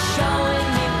 not showing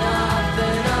me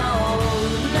nothing. Oh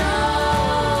no,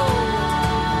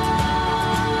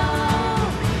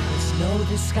 there's no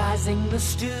disguising the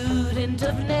student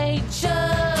of nature.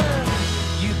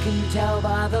 You can tell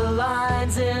by the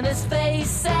lines in his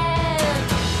face,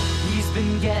 and he's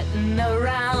been getting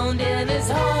around in his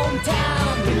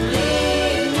hometown.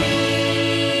 Believe me.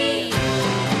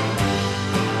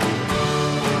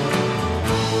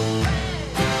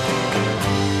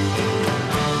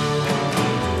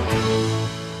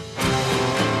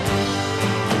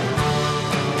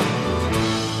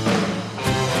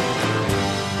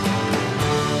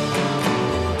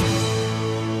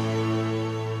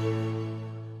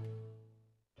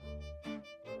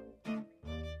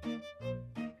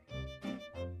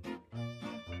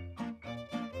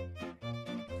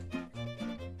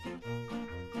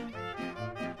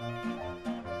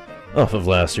 Off of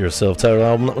last year's self-titled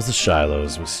album, that was the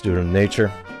Shilohs with Student of Nature.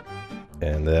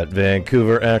 And that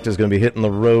Vancouver act is going to be hitting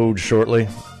the road shortly.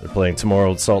 They're playing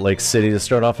tomorrow at Salt Lake City to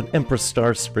start off an Empress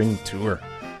Star Spring Tour.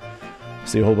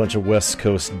 See a whole bunch of West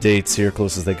Coast dates here,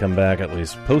 close as they come back, at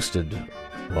least posted,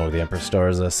 along with the Empress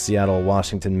Stars. Seattle,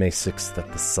 Washington, May 6th at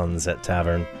the Sunset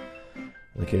Tavern.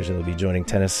 On occasion, they'll be joining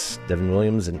Tennis, Devin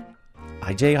Williams, and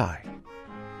IJI.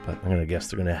 But I'm going to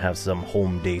guess they're going to have some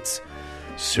home dates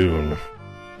soon.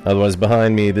 Otherwise,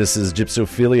 behind me, this is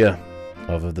Gypsophilia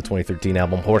of the 2013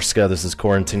 album Horska. This is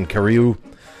Corentin Cariou.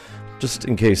 Just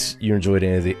in case you enjoyed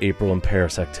any of the April in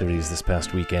Paris activities this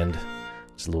past weekend.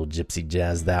 Just a little gypsy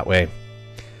jazz that way.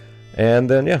 And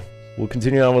then, yeah, we'll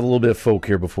continue on with a little bit of folk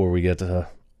here before we get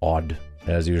odd,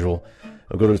 as usual.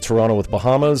 I'll go to Toronto with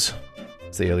Bahamas.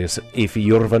 It's the alias Efi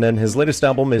Jorvanen. His latest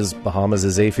album is Bahamas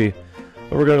is Efi.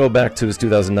 But we're going to go back to his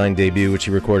 2009 debut, which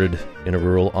he recorded in a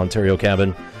rural Ontario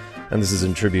cabin. And this is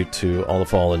in tribute to all the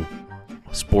fallen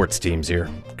sports teams here.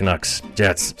 Canucks,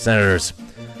 Jets, Senators.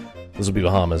 This will be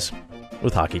Bahamas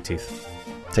with hockey teeth.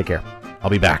 Take care. I'll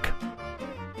be back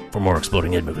for more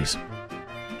Exploding Head Movies.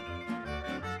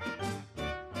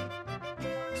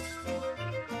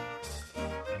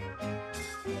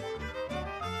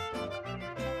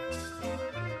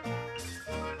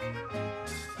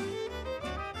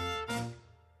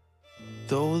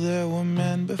 Though there were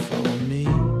men before me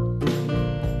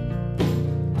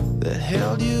that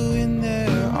held you in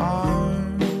their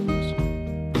arms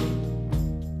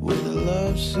with a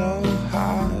love so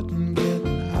hot and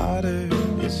getting hotter,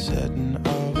 it's setting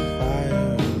off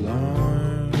fire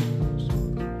alarms.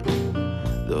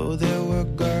 Though there were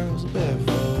girls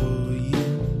before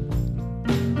you,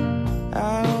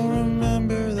 I don't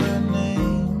remember their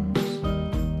names.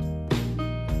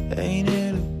 Ain't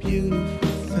it a beautiful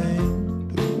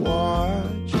thing to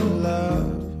watch your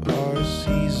love or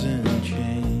season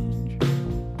change?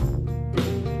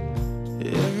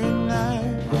 Every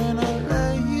night when I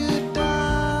lay you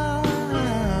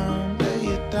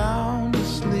down to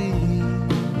sleep,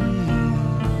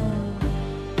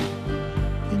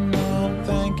 you know I'm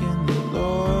thinking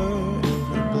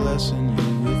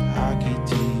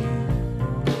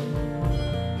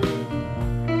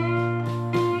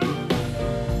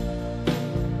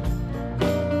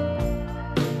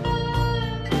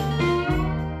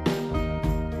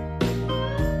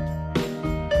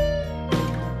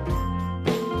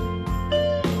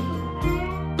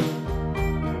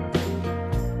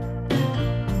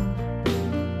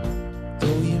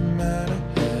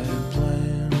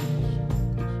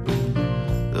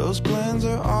those plans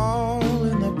are all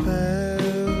in the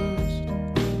past.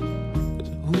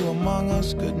 Who among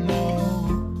us could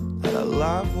know that a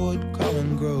life would come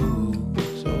and grow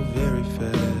so very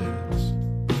fast?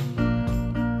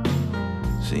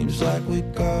 Seems like we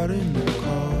got in the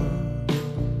car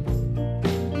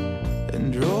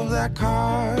and drove that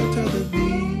car to the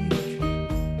beach.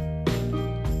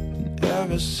 And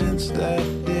ever since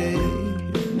that day,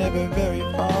 never very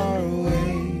far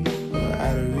away or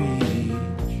out of reach.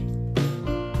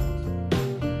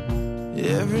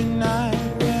 Every night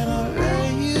when I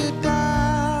lay you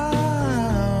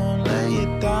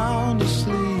down to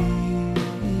sleep,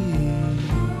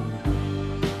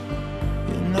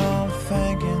 you know I'm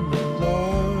thanking the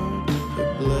Lord for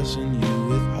blessing you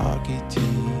with hockey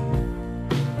teeth.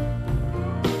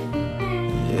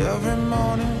 Every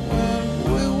morning when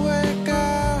we wake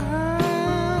up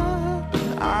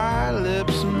and our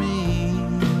lips meet,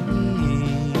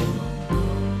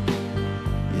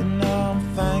 you know I'm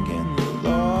thanking the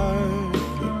Lord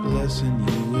for blessing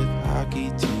you with hockey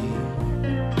teeth.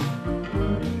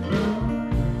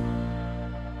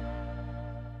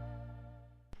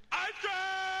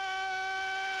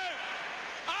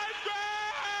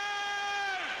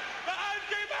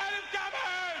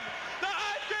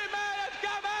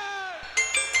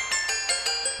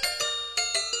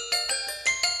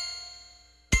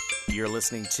 You're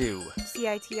listening to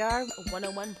CITR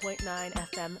 101.9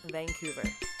 FM Vancouver.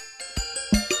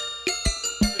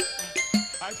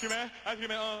 Ice cream man,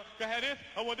 can I have this?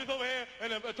 I want this over here,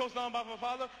 and a toast on by my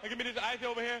father, and give me this ice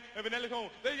over here, and vanilla cone.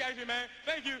 Thank you, ice cream man.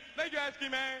 Thank you, ice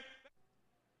cream man.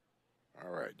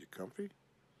 All right, you comfy?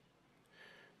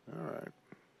 All right.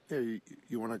 Yeah,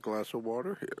 you want a glass of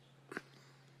water? Here.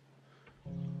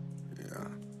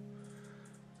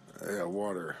 Yeah,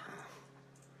 water.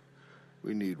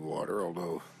 We need water,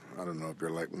 although I don't know if you're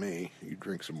like me. You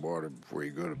drink some water before you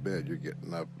go to bed. You're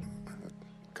getting up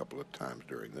a couple of times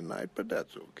during the night, but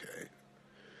that's okay.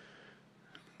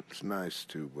 It's nice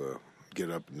to get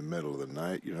up in the middle of the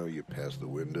night. You know, you pass the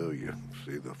window, you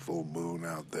see the full moon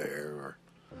out there, or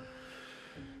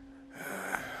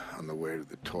on the way to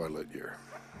the toilet, you're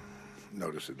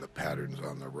noticing the patterns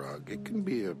on the rug. It can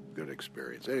be a good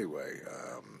experience. Anyway,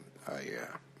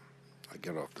 I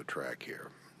get off the track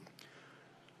here.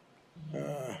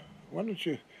 Why don't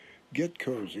you get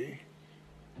cozy?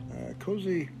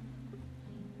 Cozy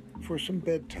for some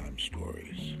bedtime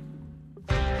stories.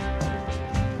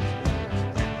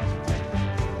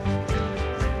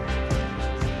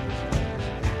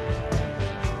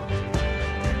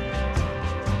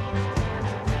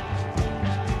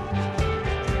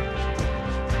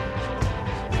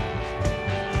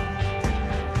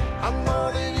 I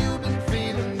know that you've been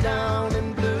feeling down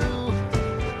and blue.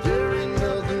 There ain't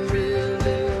nothing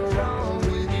really wrong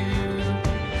with you.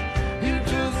 You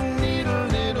just need a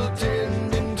little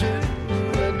tending to.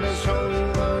 Let me show you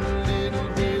what a little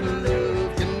bit of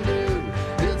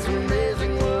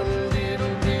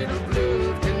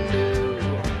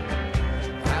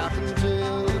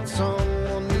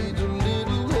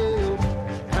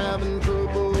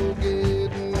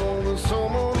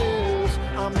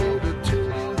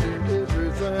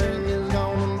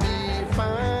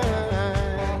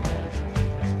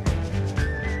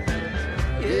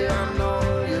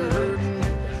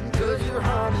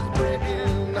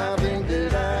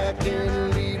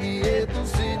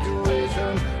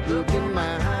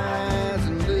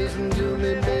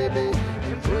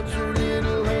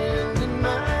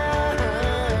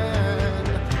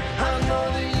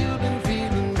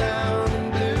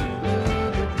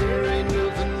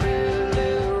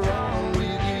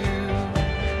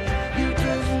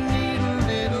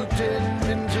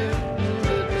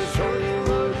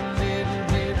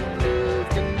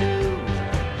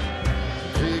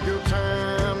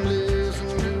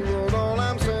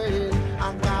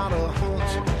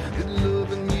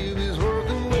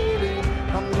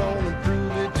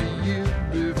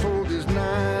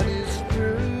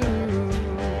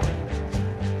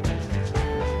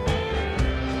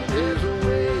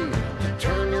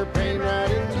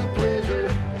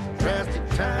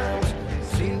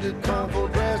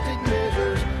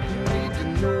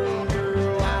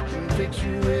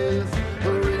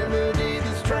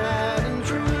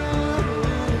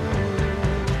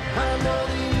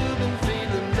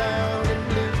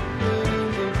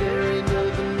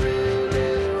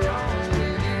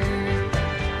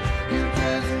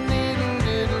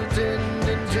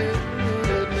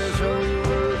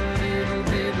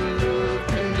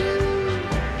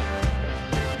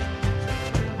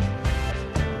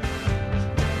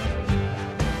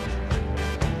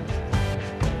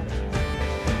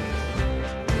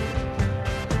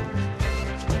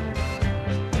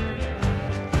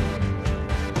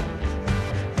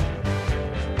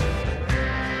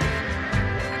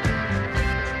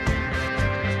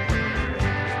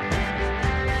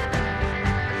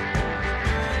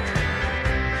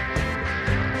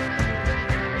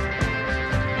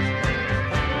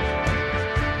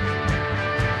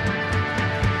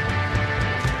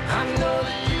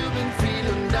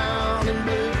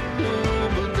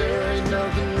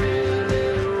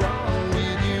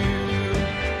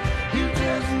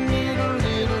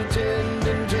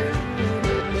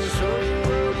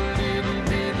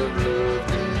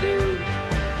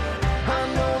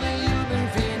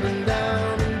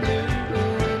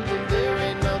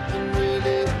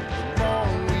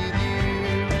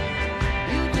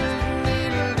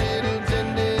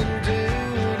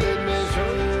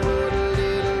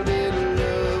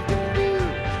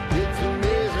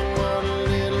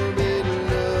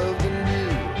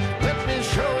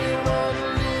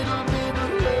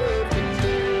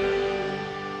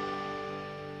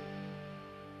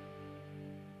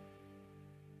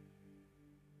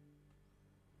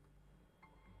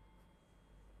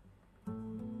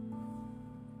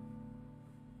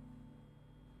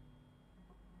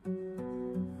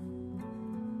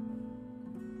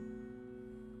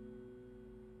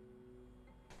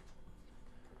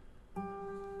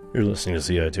You're listening to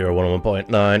CITR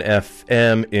 101.9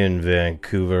 FM in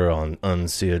Vancouver on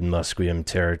unceded Musqueam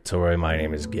territory. My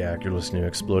name is Gak. You're listening to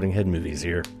Exploding Head Movies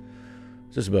here.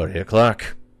 It's just about 8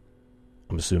 o'clock.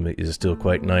 I'm assuming it is still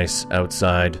quite nice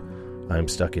outside. I'm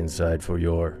stuck inside for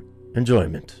your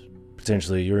enjoyment,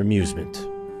 potentially your amusement,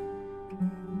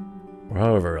 or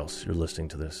however else you're listening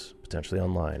to this, potentially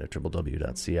online at www.citr.ca.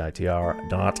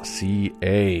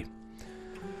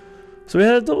 So we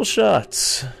had double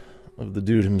shots of the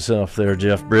dude himself there,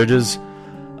 Jeff Bridges.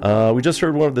 We just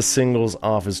heard one of the singles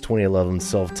off his 2011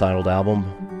 self-titled album,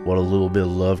 What a Little Bit of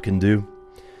Love Can Do.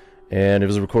 And it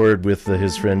was recorded with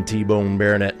his friend T-Bone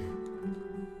Barnett.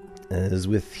 And it is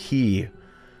with he,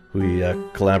 who he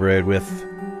collaborated with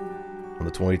on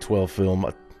the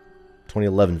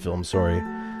 2011 film,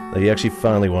 that he actually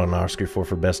finally won an Oscar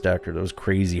for Best Actor. That was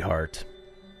Crazy Heart.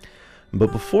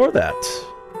 But before that,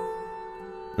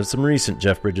 there's some recent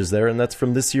Jeff Bridges there, and that's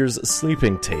from this year's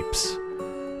Sleeping Tapes.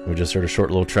 We just heard a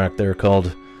short little track there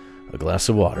called A Glass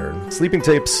of Water. Sleeping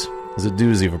Tapes is a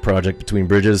doozy of a project between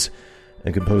Bridges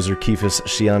and composer Kifis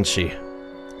Shianshi,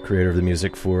 creator of the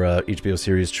music for HBO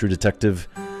series True Detective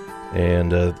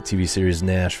and the TV series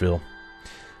Nashville.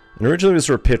 And originally these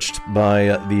were pitched by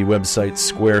the website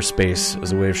Squarespace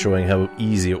as a way of showing how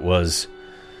easy it was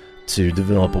to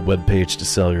develop a web page to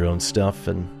sell your own stuff,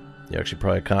 and you actually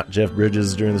probably caught Jeff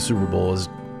Bridges during the Super Bowl as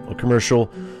a commercial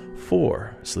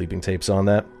for Sleeping Tapes on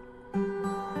that.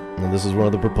 And this is one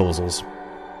of the proposals.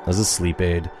 As a sleep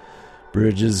aid,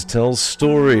 Bridges tells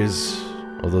stories,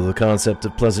 although the concept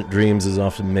of pleasant dreams is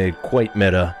often made quite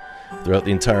meta throughout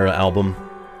the entire album,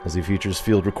 as he features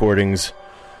field recordings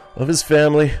of his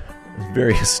family in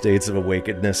various states of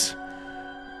awakenedness,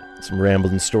 some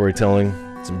rambling storytelling,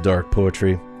 some dark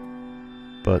poetry.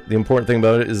 But the important thing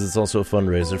about it is it's also a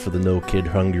fundraiser for the No Kid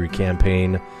Hungry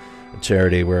campaign, a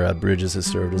charity where Bridges has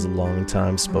served as a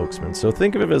long-time spokesman. So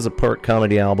think of it as a part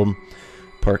comedy album,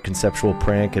 part conceptual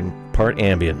prank, and part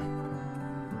ambient.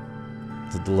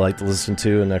 It's a delight to listen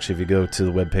to, and actually if you go to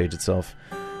the webpage itself,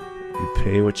 you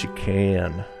pay what you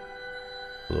can.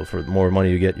 Although for the more money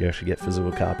you get, you actually get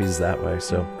physical copies that way.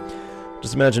 So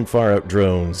just imagine far-out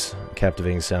drones,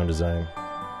 captivating sound design.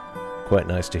 Quite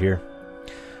nice to hear.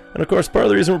 And of course, part of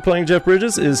the reason we're playing Jeff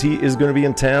Bridges is he is going to be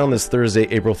in town this Thursday,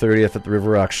 April 30th at the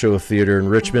River Rock Show Theater in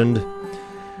Richmond.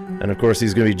 And of course,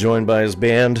 he's going to be joined by his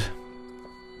band.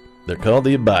 They're called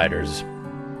the Abiders.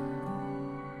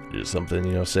 Just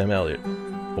something, Sam Elliott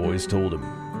always told him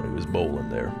when he was bowling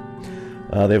there.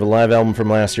 They have a live album from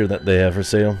last year that they have for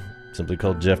sale, simply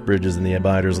called Jeff Bridges and the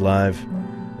Abiders Live.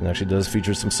 And actually does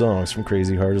feature some songs from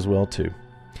Crazy Heart as well, too.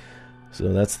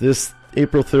 So that's this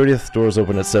April 30th. Doors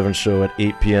open at 7, show at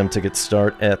 8 p.m. Tickets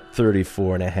start at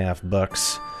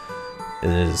 $34.50. It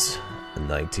is a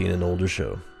 19 and older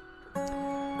show.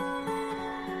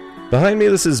 Behind me,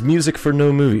 this is Music for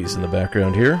No Movies in the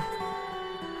background here.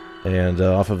 And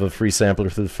off of a free sampler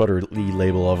through the Futterly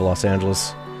label of Los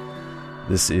Angeles,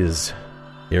 this is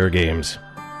Air Games.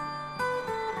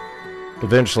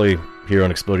 Eventually, here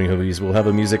on Exploding Movies, we'll have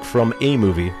a music from a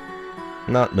movie.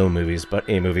 Not no movies, but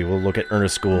a movie. We'll look at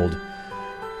Ernest Gold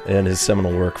and his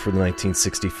seminal work for the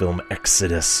 1960 film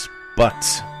Exodus.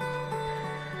 But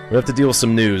we have to deal with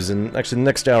some news, and actually the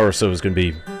next hour or so is going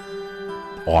to be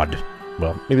odd.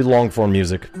 Well, maybe long-form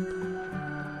music.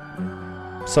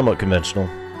 Somewhat conventional.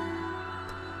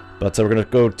 But we're going to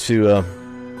go to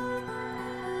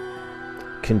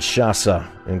Kinshasa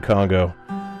in Congo.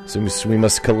 So we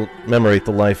must commemorate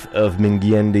the life of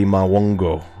Mingiendi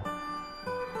Mawongo,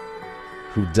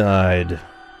 who died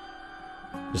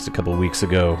just a couple weeks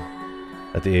ago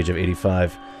at the age of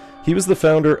 85. He was the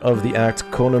founder of the act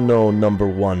Konono No.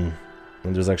 1,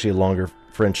 and there's actually a longer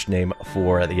French name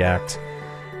for the act.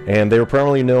 And they were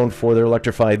primarily known for their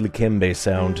electrified Likembe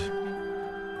sound,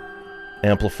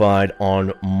 amplified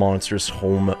on monstrous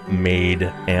homemade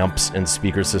amps and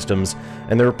speaker systems,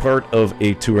 and they were part of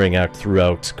a touring act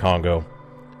throughout Congo.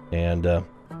 And a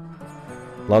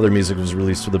lot of their music was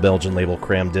released through the Belgian label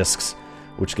Cram Discs,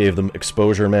 which gave them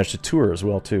exposure and managed to tour as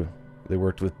well, too. They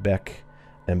worked with Beck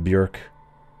and Björk,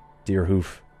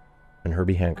 Deerhoof, and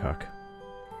Herbie Hancock.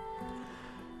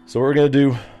 So what we're going to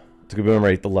do to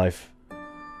commemorate the life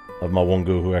of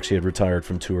Mawongo, who actually had retired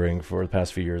from touring for the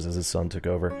past few years as his son took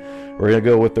over, we're going to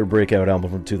go with their breakout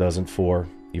album from 2004,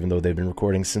 even though they've been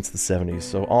recording since the 70s.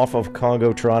 So off of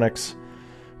Congotronics,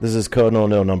 this is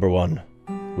Konono No. 1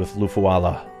 with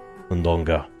Lufuala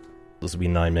Ndonga. This will be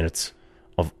 9 minutes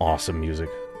of awesome music.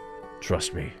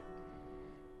 Trust me.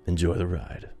 Enjoy the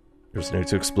ride. You're listening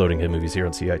to Exploding Head Movies here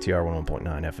on CITR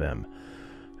 101.9 FM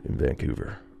in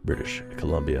Vancouver, British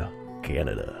Columbia,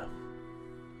 Canada.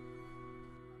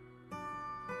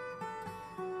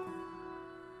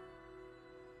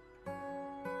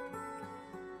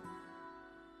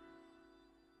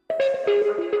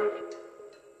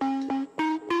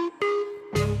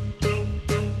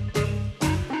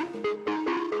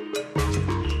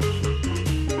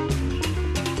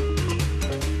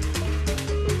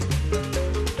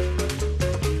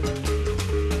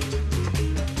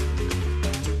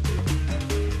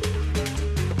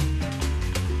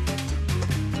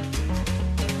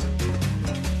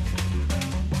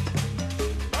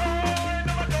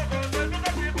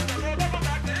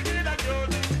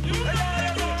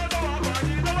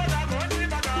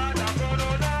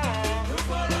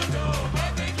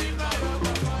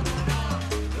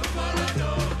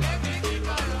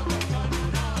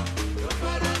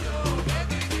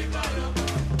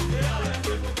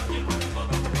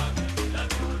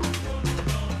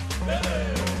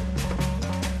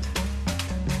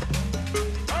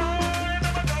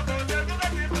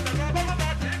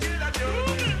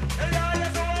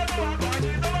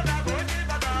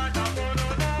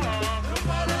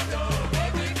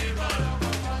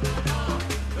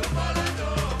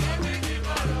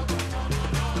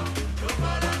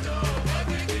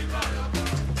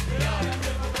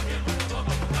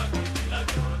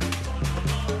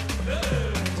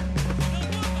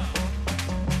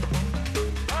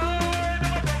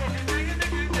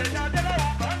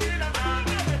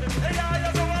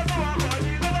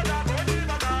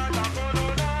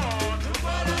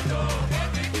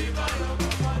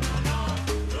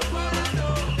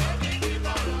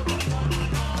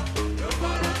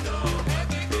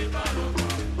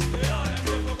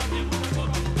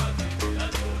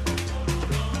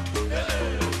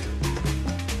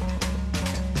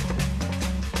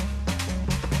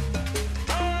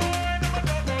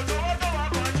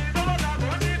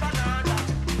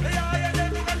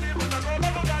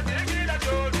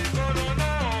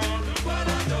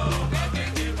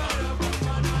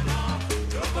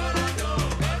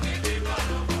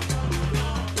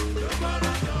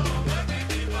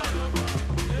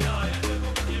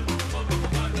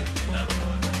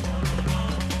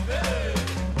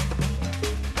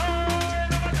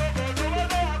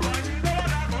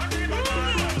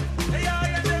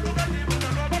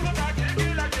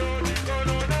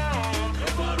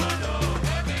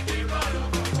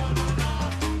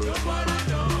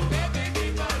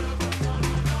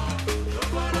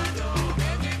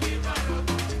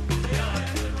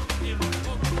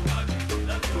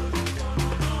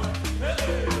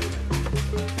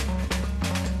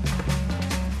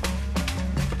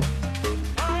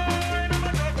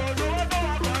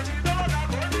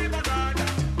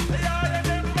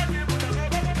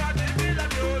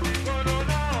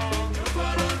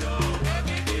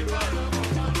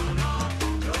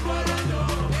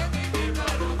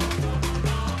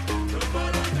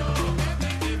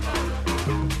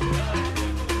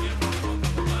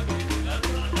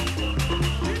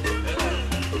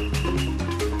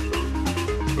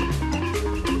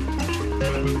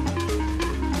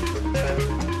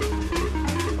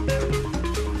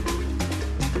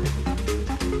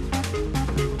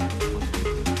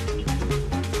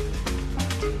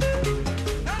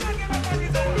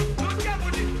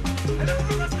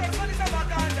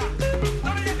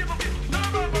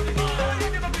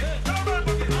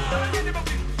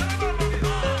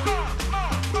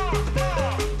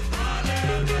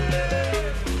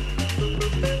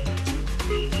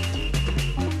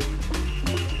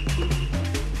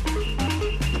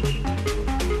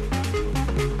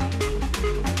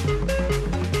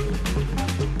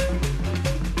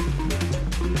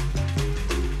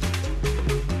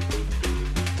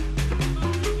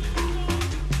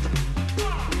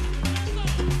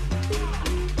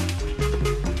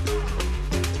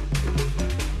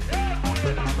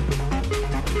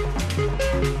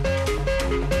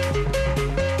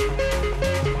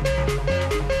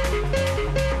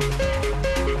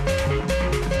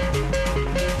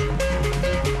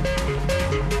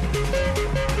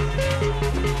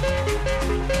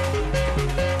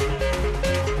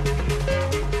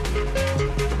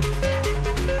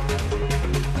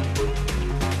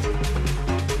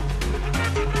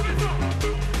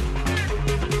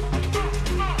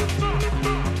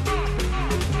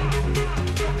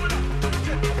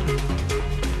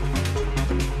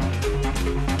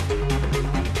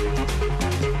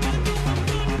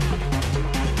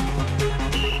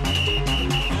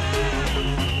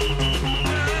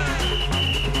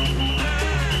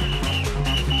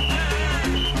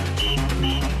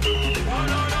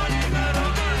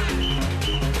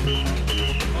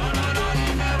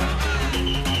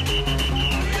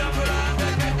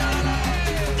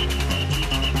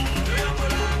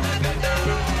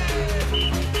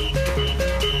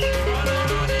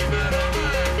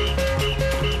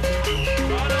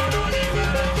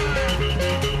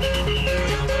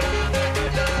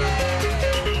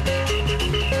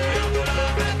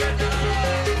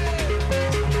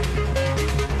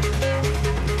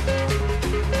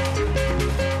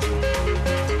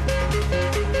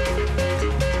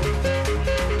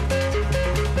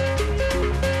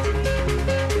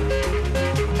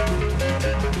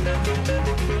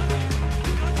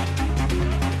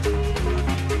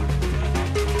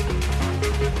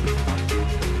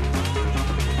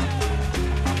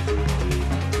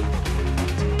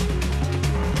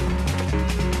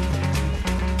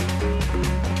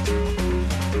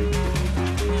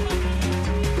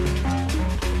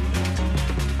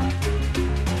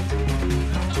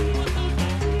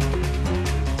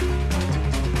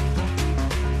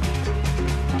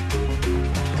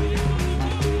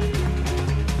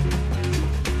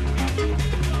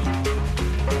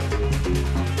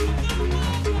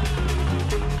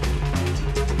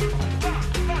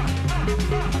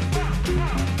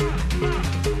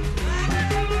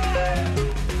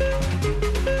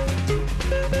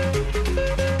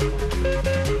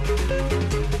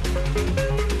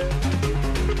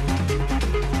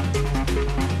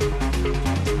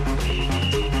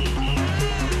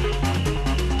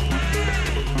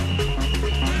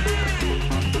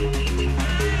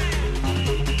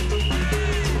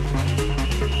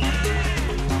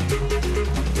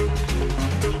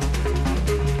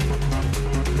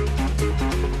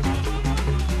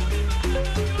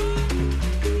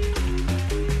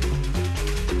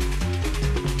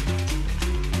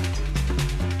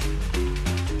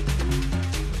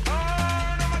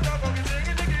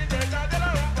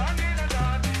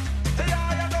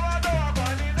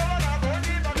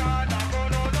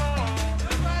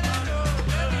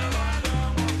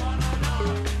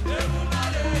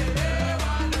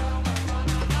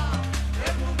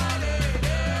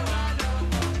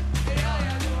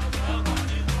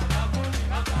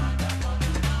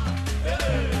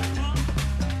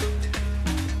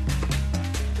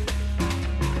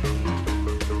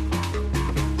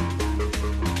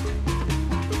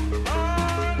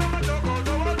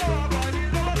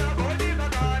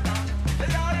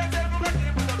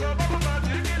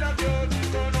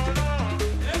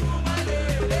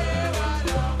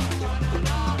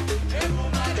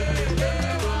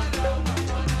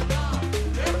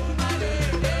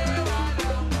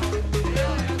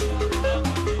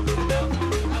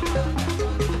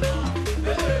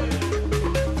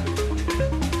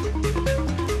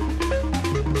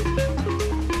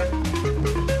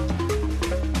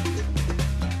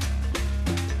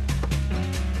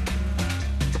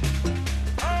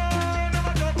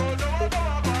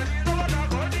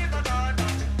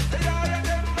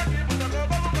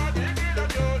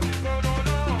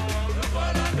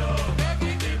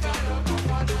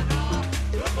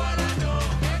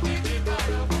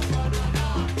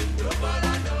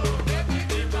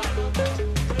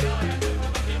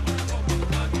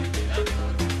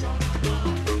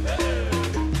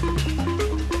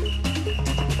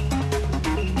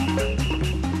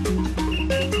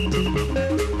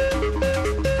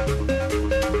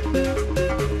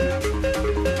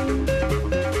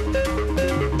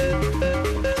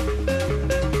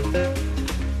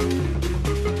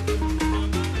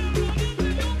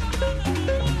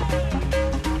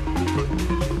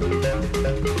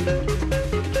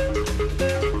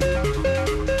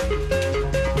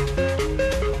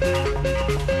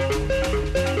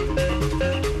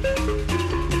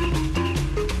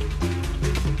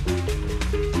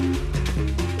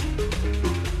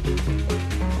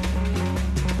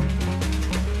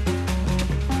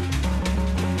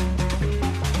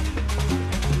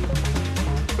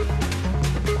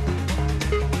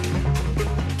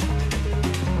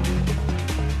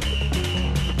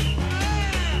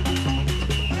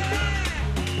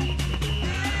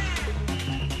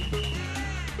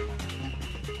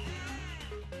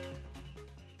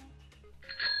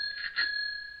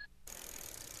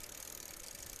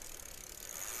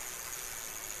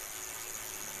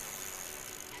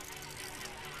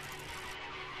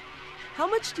 How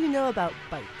much do you know about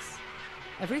bikes?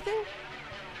 Everything?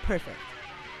 Perfect.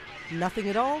 Nothing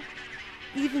at all?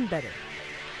 Even better.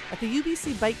 At the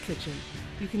UBC Bike Kitchen,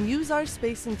 you can use our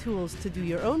space and tools to do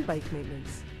your own bike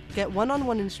maintenance, get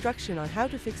one-on-one instruction on how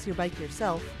to fix your bike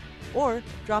yourself, or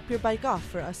drop your bike off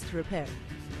for us to repair.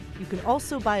 You can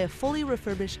also buy a fully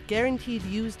refurbished, guaranteed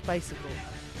used bicycle,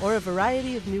 or a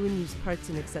variety of new and used parts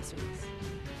and accessories.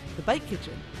 The Bike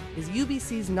Kitchen is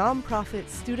UBC's non-profit,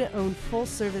 student-owned,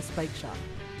 full-service bike shop.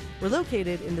 We're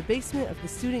located in the basement of the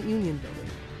Student Union building.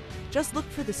 Just look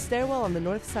for the stairwell on the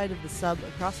north side of the sub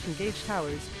across from Gage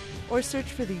Towers, or search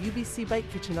for the UBC Bike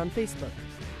Kitchen on Facebook.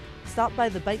 Stop by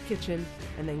the Bike Kitchen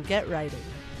and then get riding.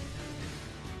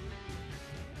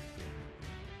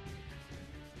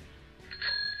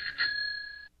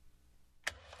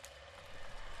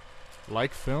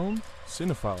 Like film?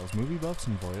 Cinephiles, movie buffs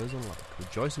and voyeurs alike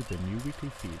rejoice with their new weekly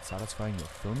feed satisfying your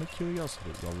filmic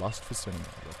curiosity, your lust for cinema,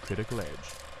 your critical edge.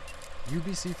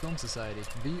 UBC Film Society,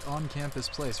 the on-campus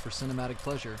place for cinematic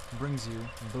pleasure, brings you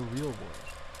The Real World,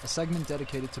 a segment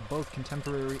dedicated to both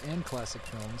contemporary and classic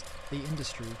films, the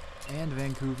industry, and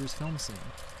Vancouver's film scene.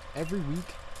 Every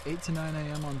week, 8 to 9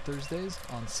 a.m. on Thursdays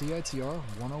on CITR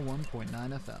 101.9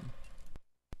 FM.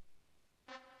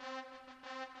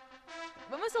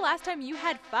 When was the last time you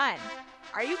had fun?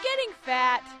 Are you getting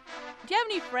fat? Do you have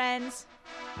any friends?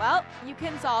 Well, you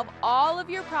can solve all of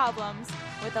your problems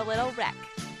with a little rec.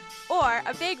 Or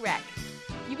a big rec.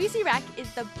 UBC Rec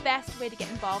is the best way to get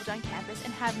involved on campus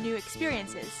and have new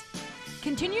experiences.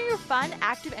 Continue your fun,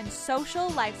 active, and social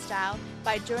lifestyle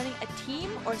by joining a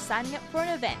team or signing up for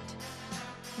an event.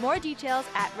 More details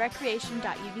at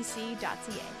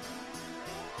recreation.ubc.ca.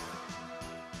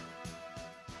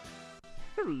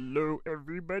 Hello,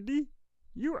 everybody.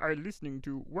 You are listening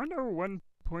to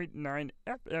 101.9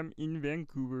 FM in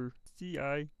Vancouver,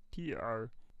 CITR.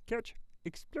 Catch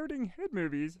Exploding Head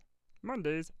Movies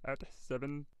Mondays at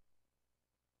 7.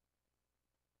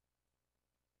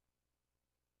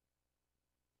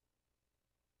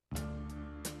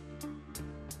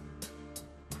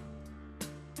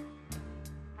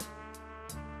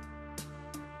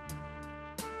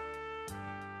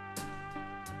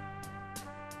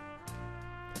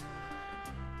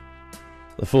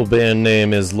 The full band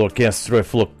name is l'Orchestre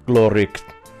Folklorique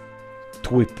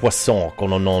Trois Poissons, con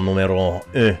le nom numéro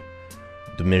 1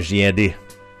 de Megiedi.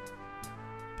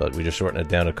 But we just shortened it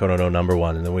down to Konono number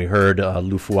 1. And then we heard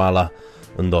Lufuala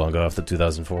Ndonga off the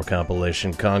 2004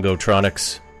 compilation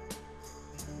Congotronics.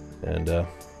 And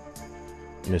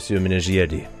Monsieur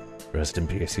Megiedi, rest in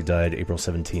peace. He died April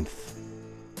 17th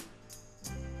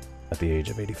at the age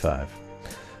of 85.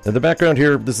 Now the background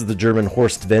here, this is the German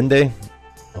Horst Wende.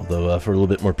 Although for a little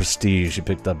bit more prestige, he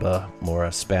picked up a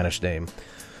more Spanish name.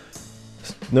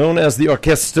 Known as the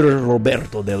Orchestra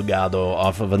Roberto Delgado,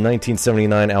 off of a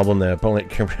 1979 album that apparently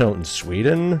came out in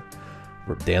Sweden,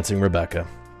 Dancing Rebecca.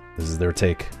 This is their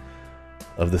take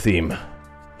of the theme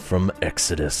from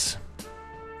Exodus.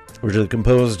 Originally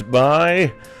composed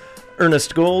by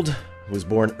Ernest Gold, who was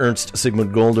born Ernst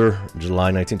Sigmund Golder,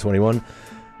 July 1921,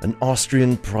 an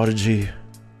Austrian prodigy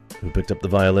who picked up the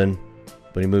violin.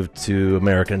 But he moved to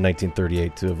America in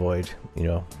 1938 to avoid,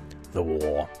 the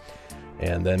war.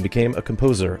 And then became a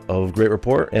composer of great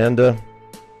report. And we're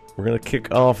going to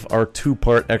kick off our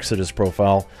 2-part Exodus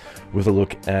profile with a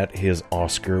look at his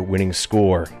Oscar-winning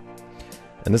score.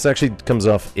 And this actually comes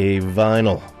off a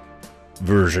vinyl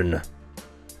version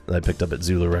that I picked up at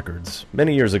Zulu Records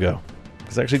many years ago.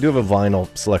 Because I actually do have a vinyl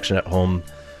selection at home.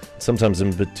 Sometimes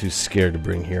I'm a bit too scared to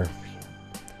bring here.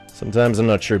 Sometimes I'm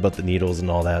not sure about the needles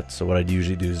and all that, so what I'd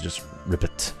usually do is just rip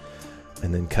it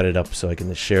and then cut it up so I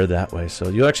can share that way. So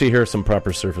you'll actually hear some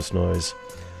proper surface noise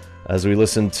as we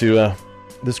listen to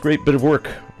this great bit of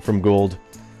work from Gold.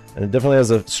 And it definitely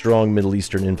has a strong Middle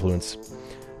Eastern influence,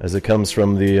 as it comes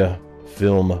from the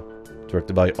film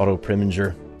directed by Otto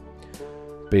Preminger,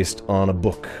 based on a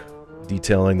book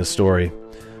detailing the story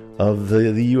of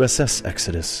the USS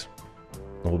Exodus.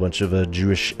 A whole bunch of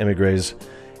Jewish emigres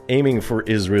aiming for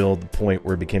Israel, the point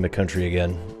where it became a country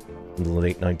again in the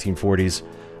late 1940s.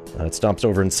 It stops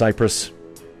over in Cyprus,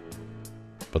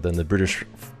 but then the British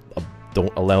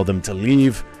don't allow them to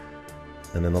leave.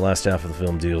 And then the last half of the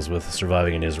film deals with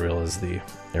surviving in Israel as the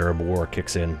Arab War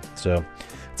kicks in. So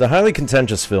it's a highly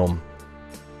contentious film.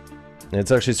 And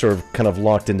it's actually sort of kind of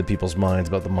locked into people's minds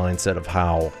about the mindset of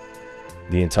how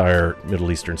the entire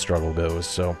Middle Eastern struggle goes.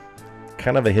 So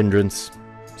kind of a hindrance,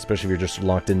 especially if you're just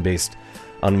locked in based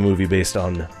on a movie based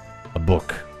on a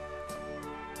book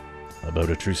about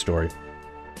a true story.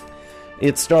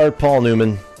 It starred Paul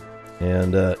Newman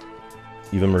and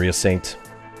Eva Maria Saint.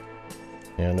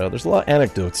 And there's a lot of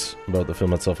anecdotes about the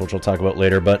film itself, which I'll talk about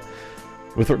later. But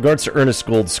with regards to Ernest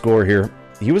Gould's score here,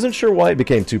 he wasn't sure why it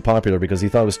became too popular because he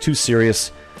thought it was too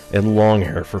serious and long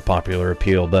hair for popular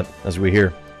appeal. But as we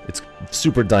hear, it's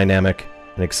super dynamic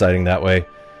and exciting that way.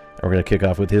 And we're going to kick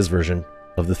off with his version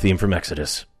of the theme from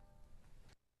Exodus.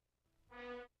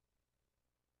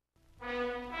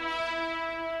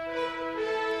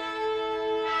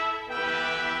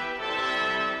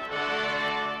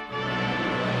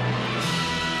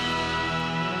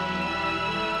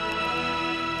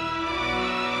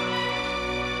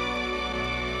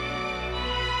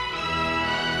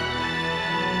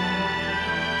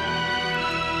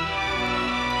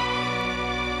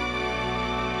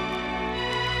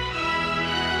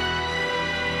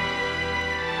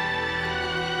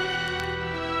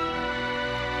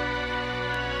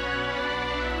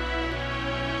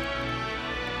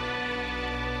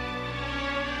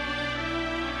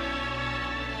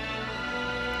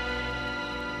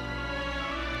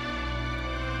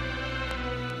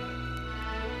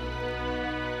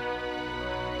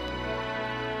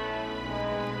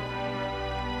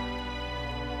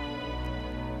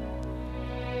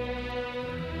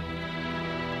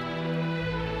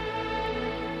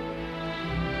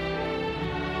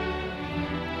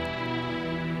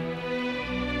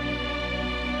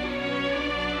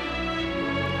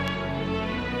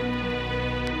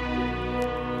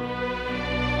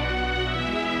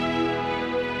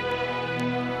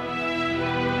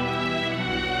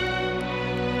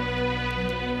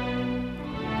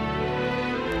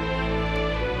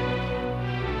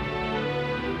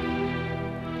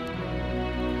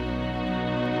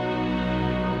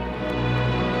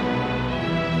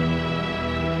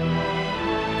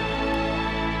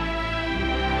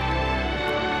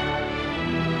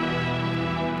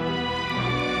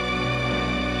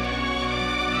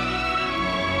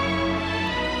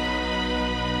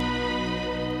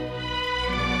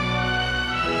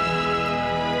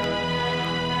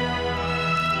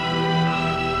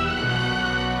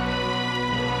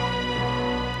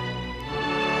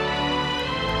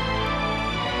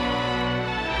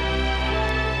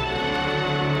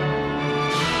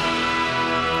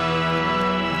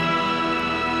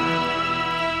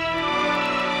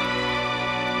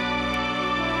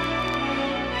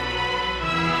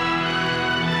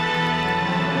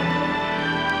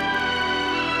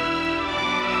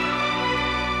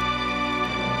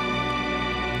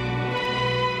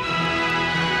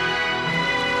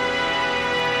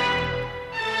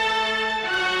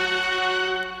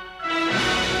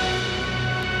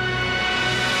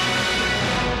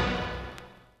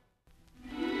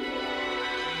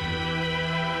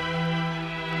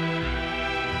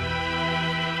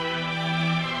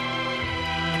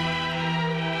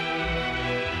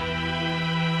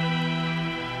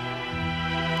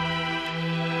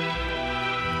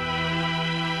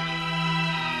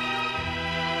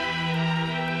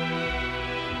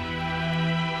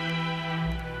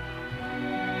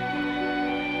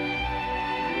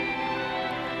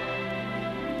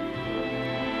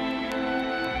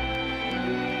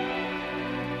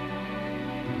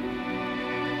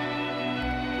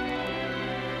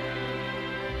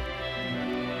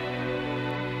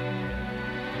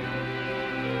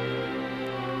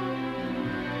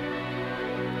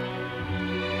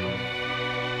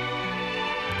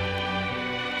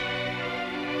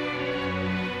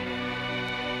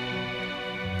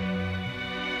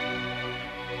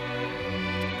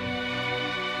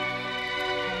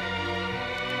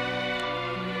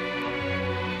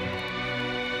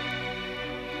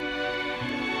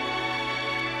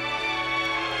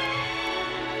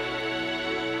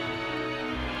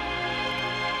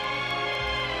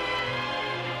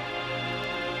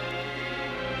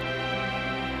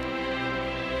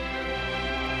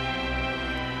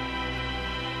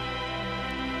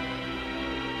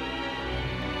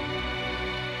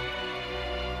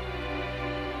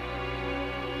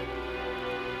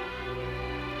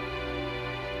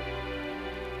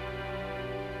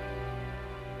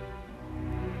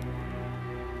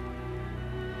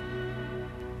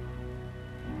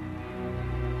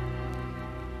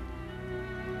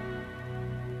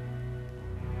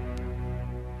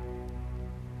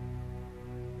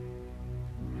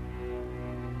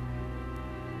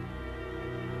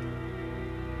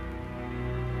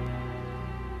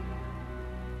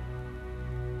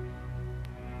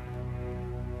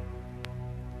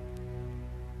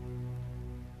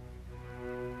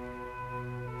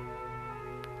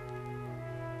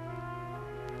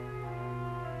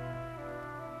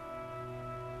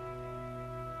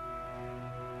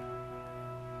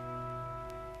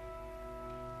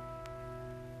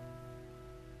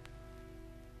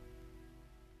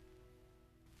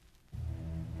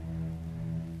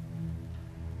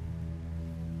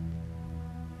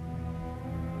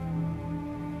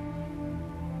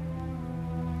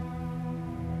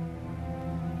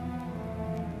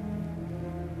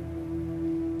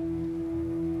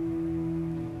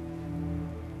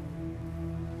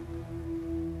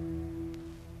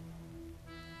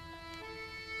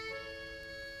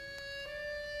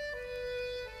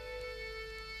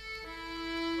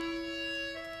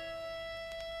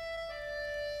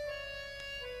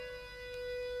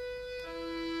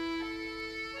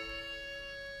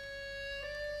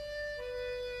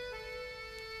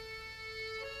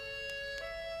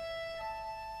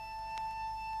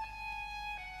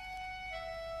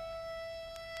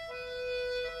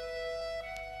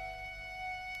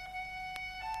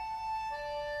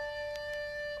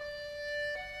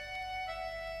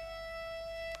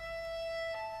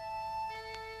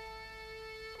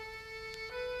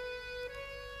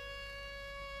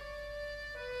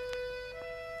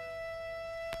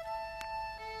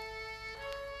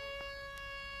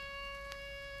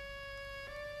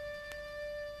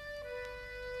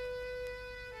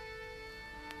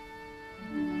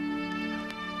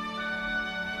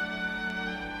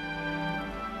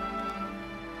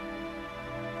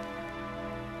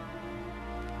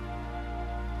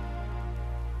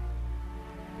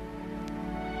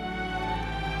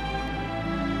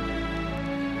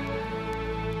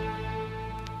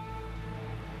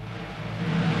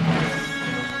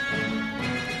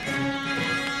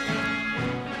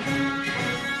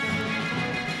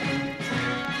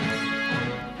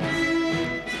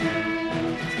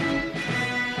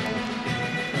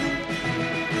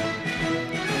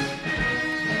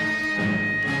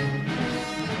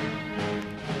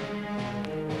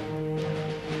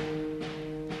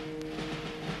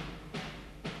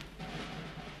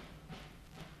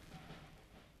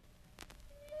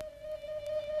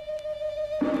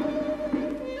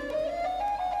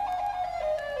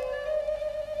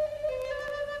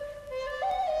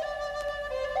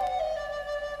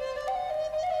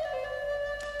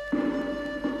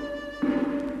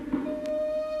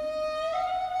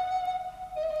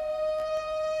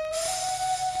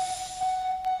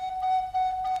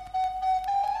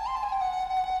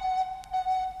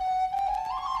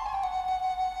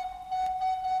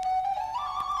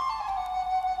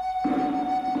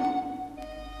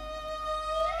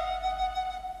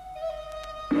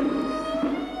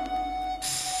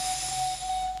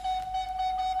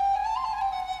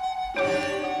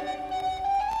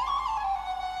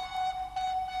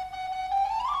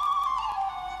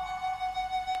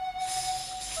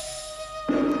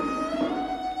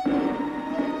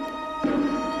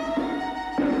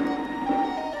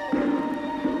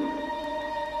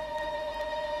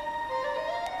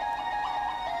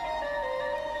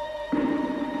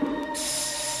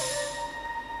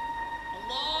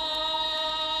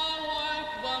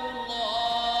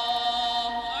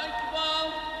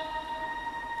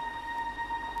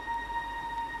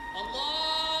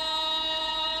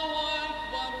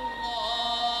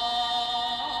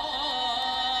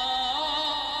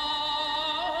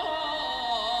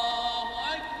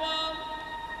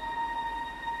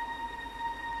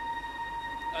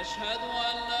 أشهد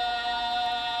أن لا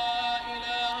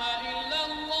إله إلا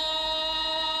الله.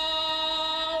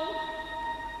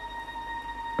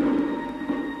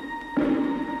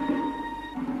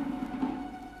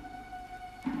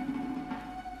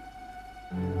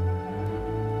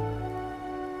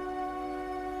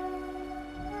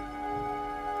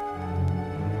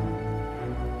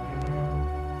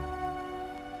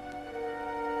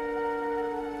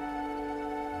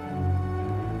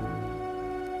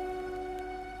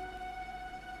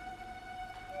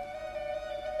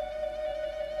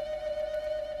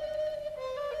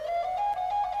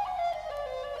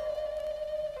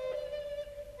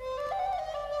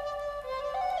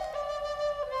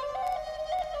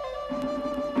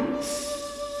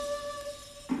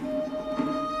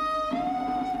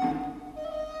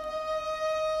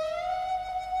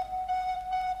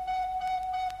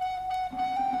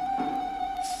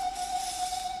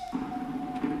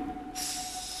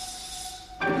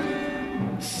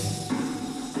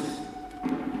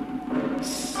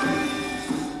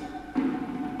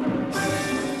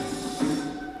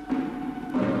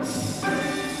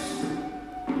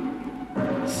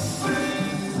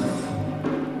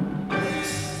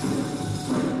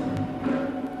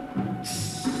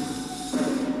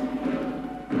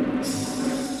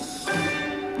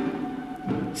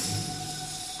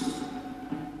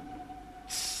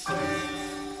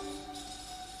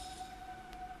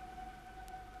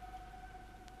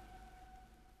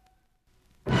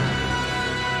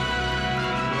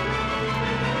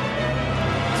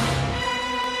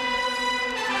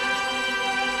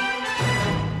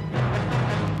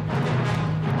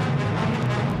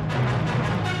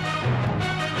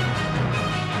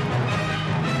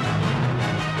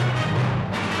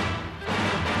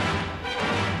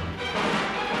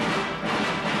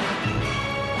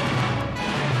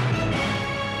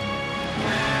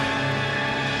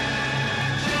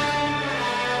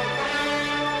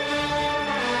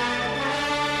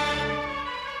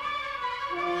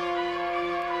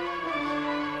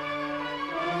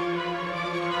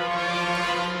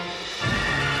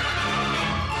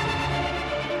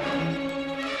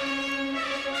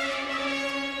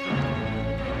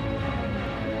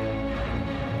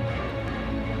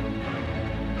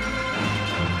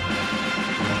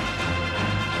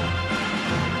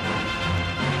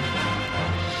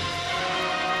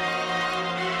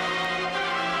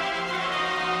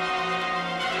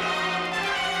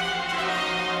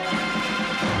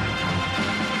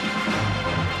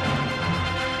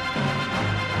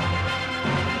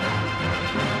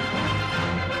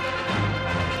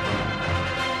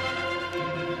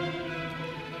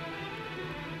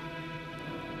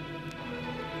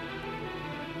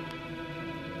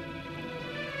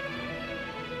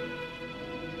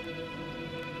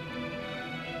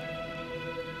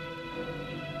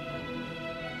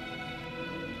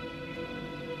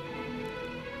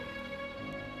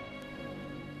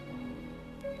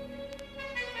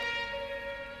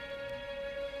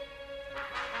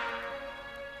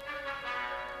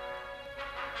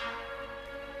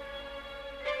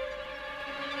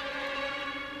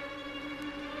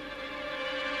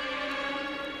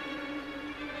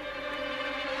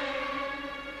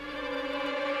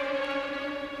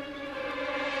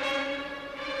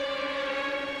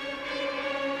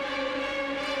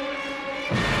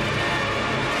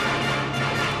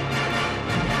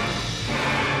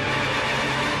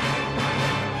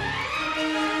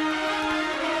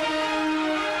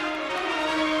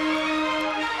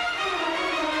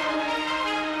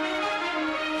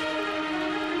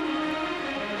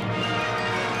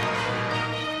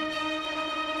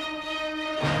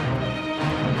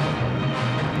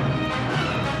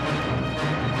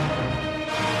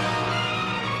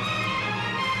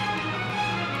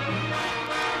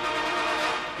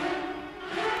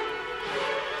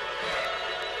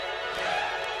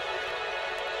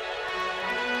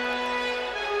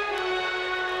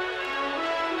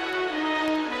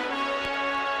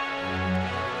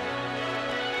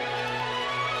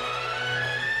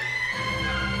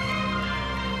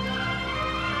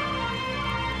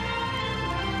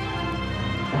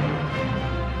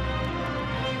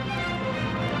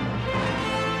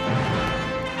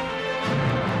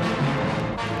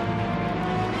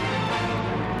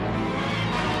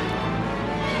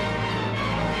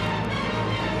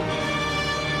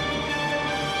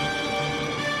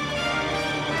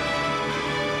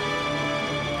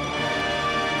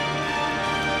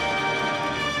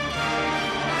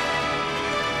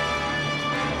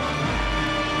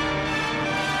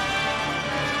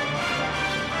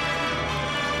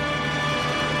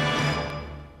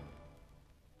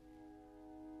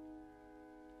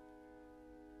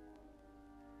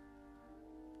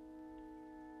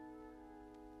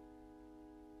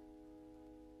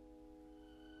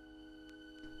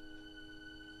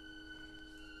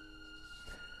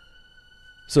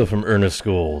 So from Ernest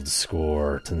Gold's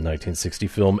score to the 1960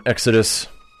 film Exodus,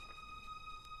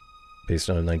 based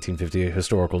on a 1958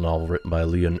 historical novel written by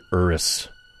Leon Uris,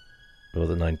 about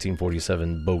the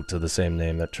 1947 boat of the same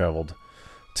name that traveled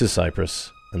to Cyprus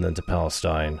and then to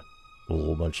Palestine with a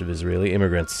whole bunch of Israeli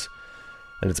immigrants.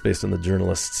 And it's based on the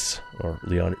journalist's, or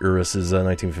Leon Uris's,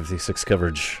 1956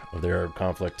 coverage of the Arab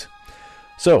conflict.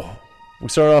 So, we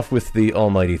start off with the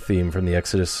almighty theme from the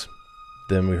Exodus.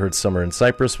 Then we heard Summer in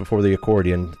Cyprus before the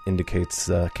accordion indicates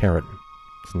Karen.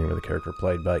 It's the name of the character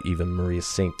played by Eva Maria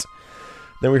Saint.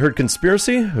 Then we heard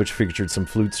Conspiracy, which featured some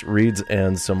flutes, reeds,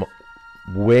 and some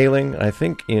wailing, I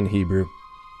think in Hebrew.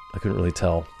 I couldn't really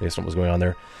tell based on what was going on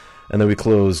there. And then we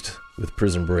closed with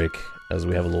Prison Break, as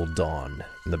we have a little dawn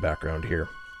in the background here.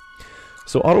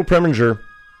 So Otto Preminger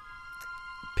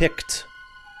picked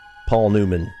Paul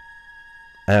Newman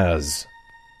as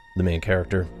the main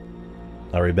character,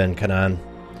 Ari Ben Kanan.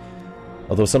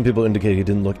 Although some people indicate he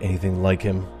didn't look anything like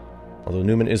him. Although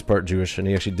Newman is part Jewish, and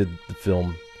he actually did the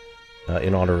film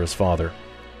in honor of his father,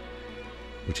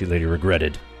 which he later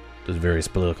regretted for various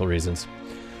political reasons.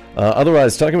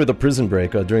 Otherwise, talking about the Prison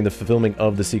Break, during the filming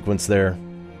of the sequence there,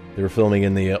 they were filming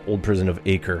in the old prison of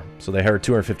Acre, so they hired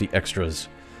 250 extras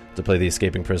to play the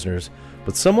escaping prisoners.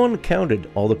 But someone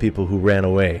counted all the people who ran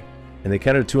away, and they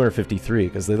counted 253,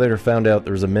 because they later found out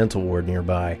there was a mental ward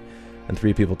nearby, and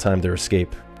 3 people timed their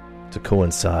escape to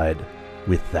coincide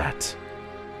with that.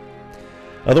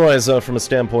 Otherwise, from a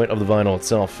standpoint of the vinyl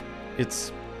itself,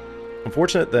 it's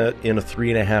unfortunate that in a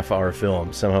 3.5-hour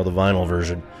film, somehow the vinyl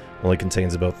version only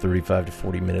contains about 35 to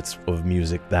 40 minutes of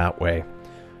music that way.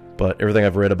 But everything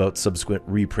I've read about subsequent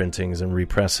reprintings and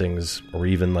repressings, or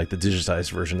even like the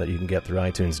digitized version that you can get through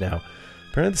iTunes now,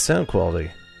 apparently the sound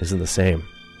quality isn't the same.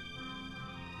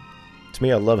 To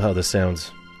me, I love how this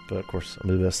sounds, but of course, I'm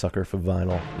a bit of a sucker for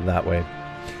vinyl that way.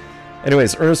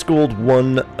 Anyways, Ernest Gold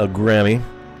won a Grammy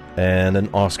and an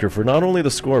Oscar for not only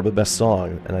the score, but best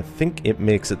song, and I think it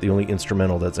makes it the only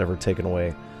instrumental that's ever taken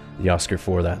away the Oscar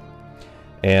for that.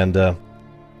 And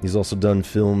he's also done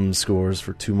film scores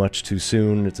for Too Much Too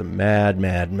Soon, It's a Mad,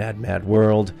 Mad, Mad, Mad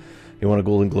World. He won a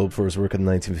Golden Globe for his work in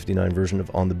the 1959 version of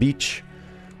On the Beach,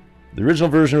 the original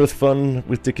version with Fun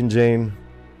with Dick and Jane,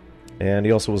 and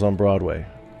he also was on Broadway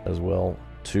as well,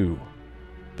 too.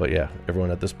 But yeah,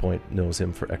 everyone at this point knows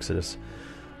him for Exodus.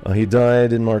 He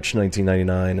died in March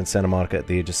 1999 in Santa Monica at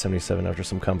the age of 77 after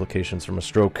some complications from a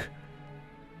stroke,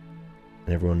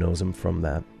 and everyone knows him from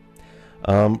that.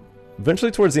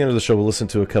 Eventually, towards the end of the show, we'll listen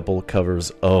to a couple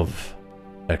covers of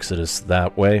Exodus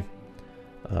that way.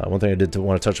 One thing I did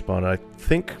want to touch upon, I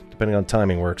think, depending on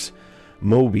timing works,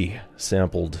 Moby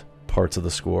sampled parts of the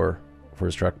score for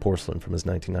his track Porcelain from his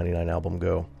 1999 album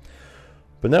Go.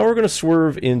 But now we're going to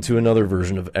swerve into another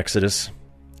version of Exodus,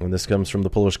 and this comes from the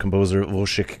Polish composer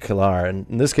Wojciech Kilar, and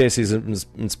in this case he's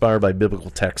inspired by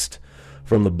biblical text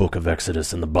from the book of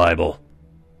Exodus in the Bible,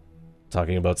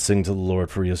 talking about sing to the Lord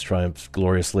for he has triumphed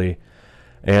gloriously.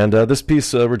 And this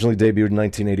piece originally debuted in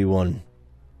 1981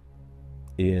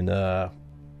 in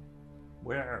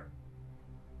where?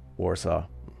 Warsaw.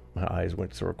 My eyes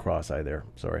went sort of cross-eyed there,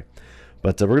 sorry.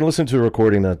 But we're going to listen to a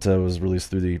recording that was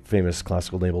released through the famous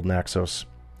classical label Naxos,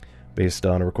 based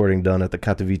on a recording done at the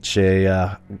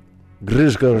Katowice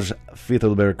Grzegorz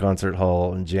Fiedler Concert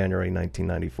Hall in January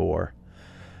 1994.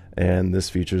 And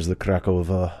this features the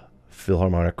Krakow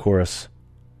Philharmonic Chorus,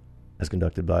 as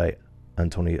conducted by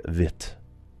Antoni Witt.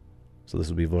 So this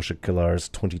will be Wojciech Kilar's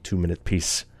 22-minute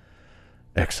piece,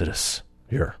 Exodus,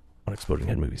 here on Exploding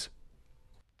Head Movies.